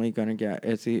 definitely gonna get.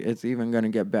 It's even gonna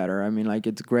get better. I mean, like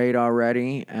it's great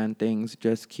already, and things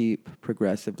just keep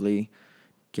progressively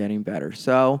getting better.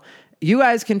 So, you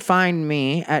guys can find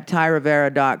me at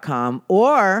tyrivera.com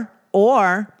or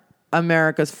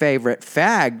America's Favorite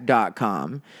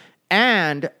Fag.com.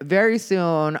 And very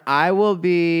soon, I will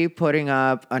be putting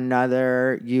up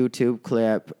another YouTube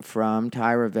clip from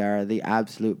Ty Rivera, the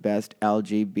absolute best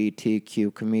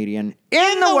LGBTQ comedian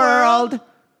in the world.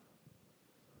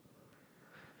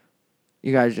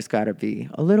 You guys just got to be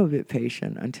a little bit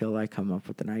patient until I come up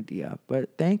with an idea.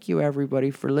 But thank you,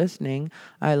 everybody, for listening.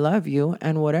 I love you.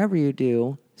 And whatever you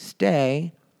do,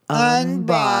 stay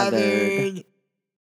unbothered.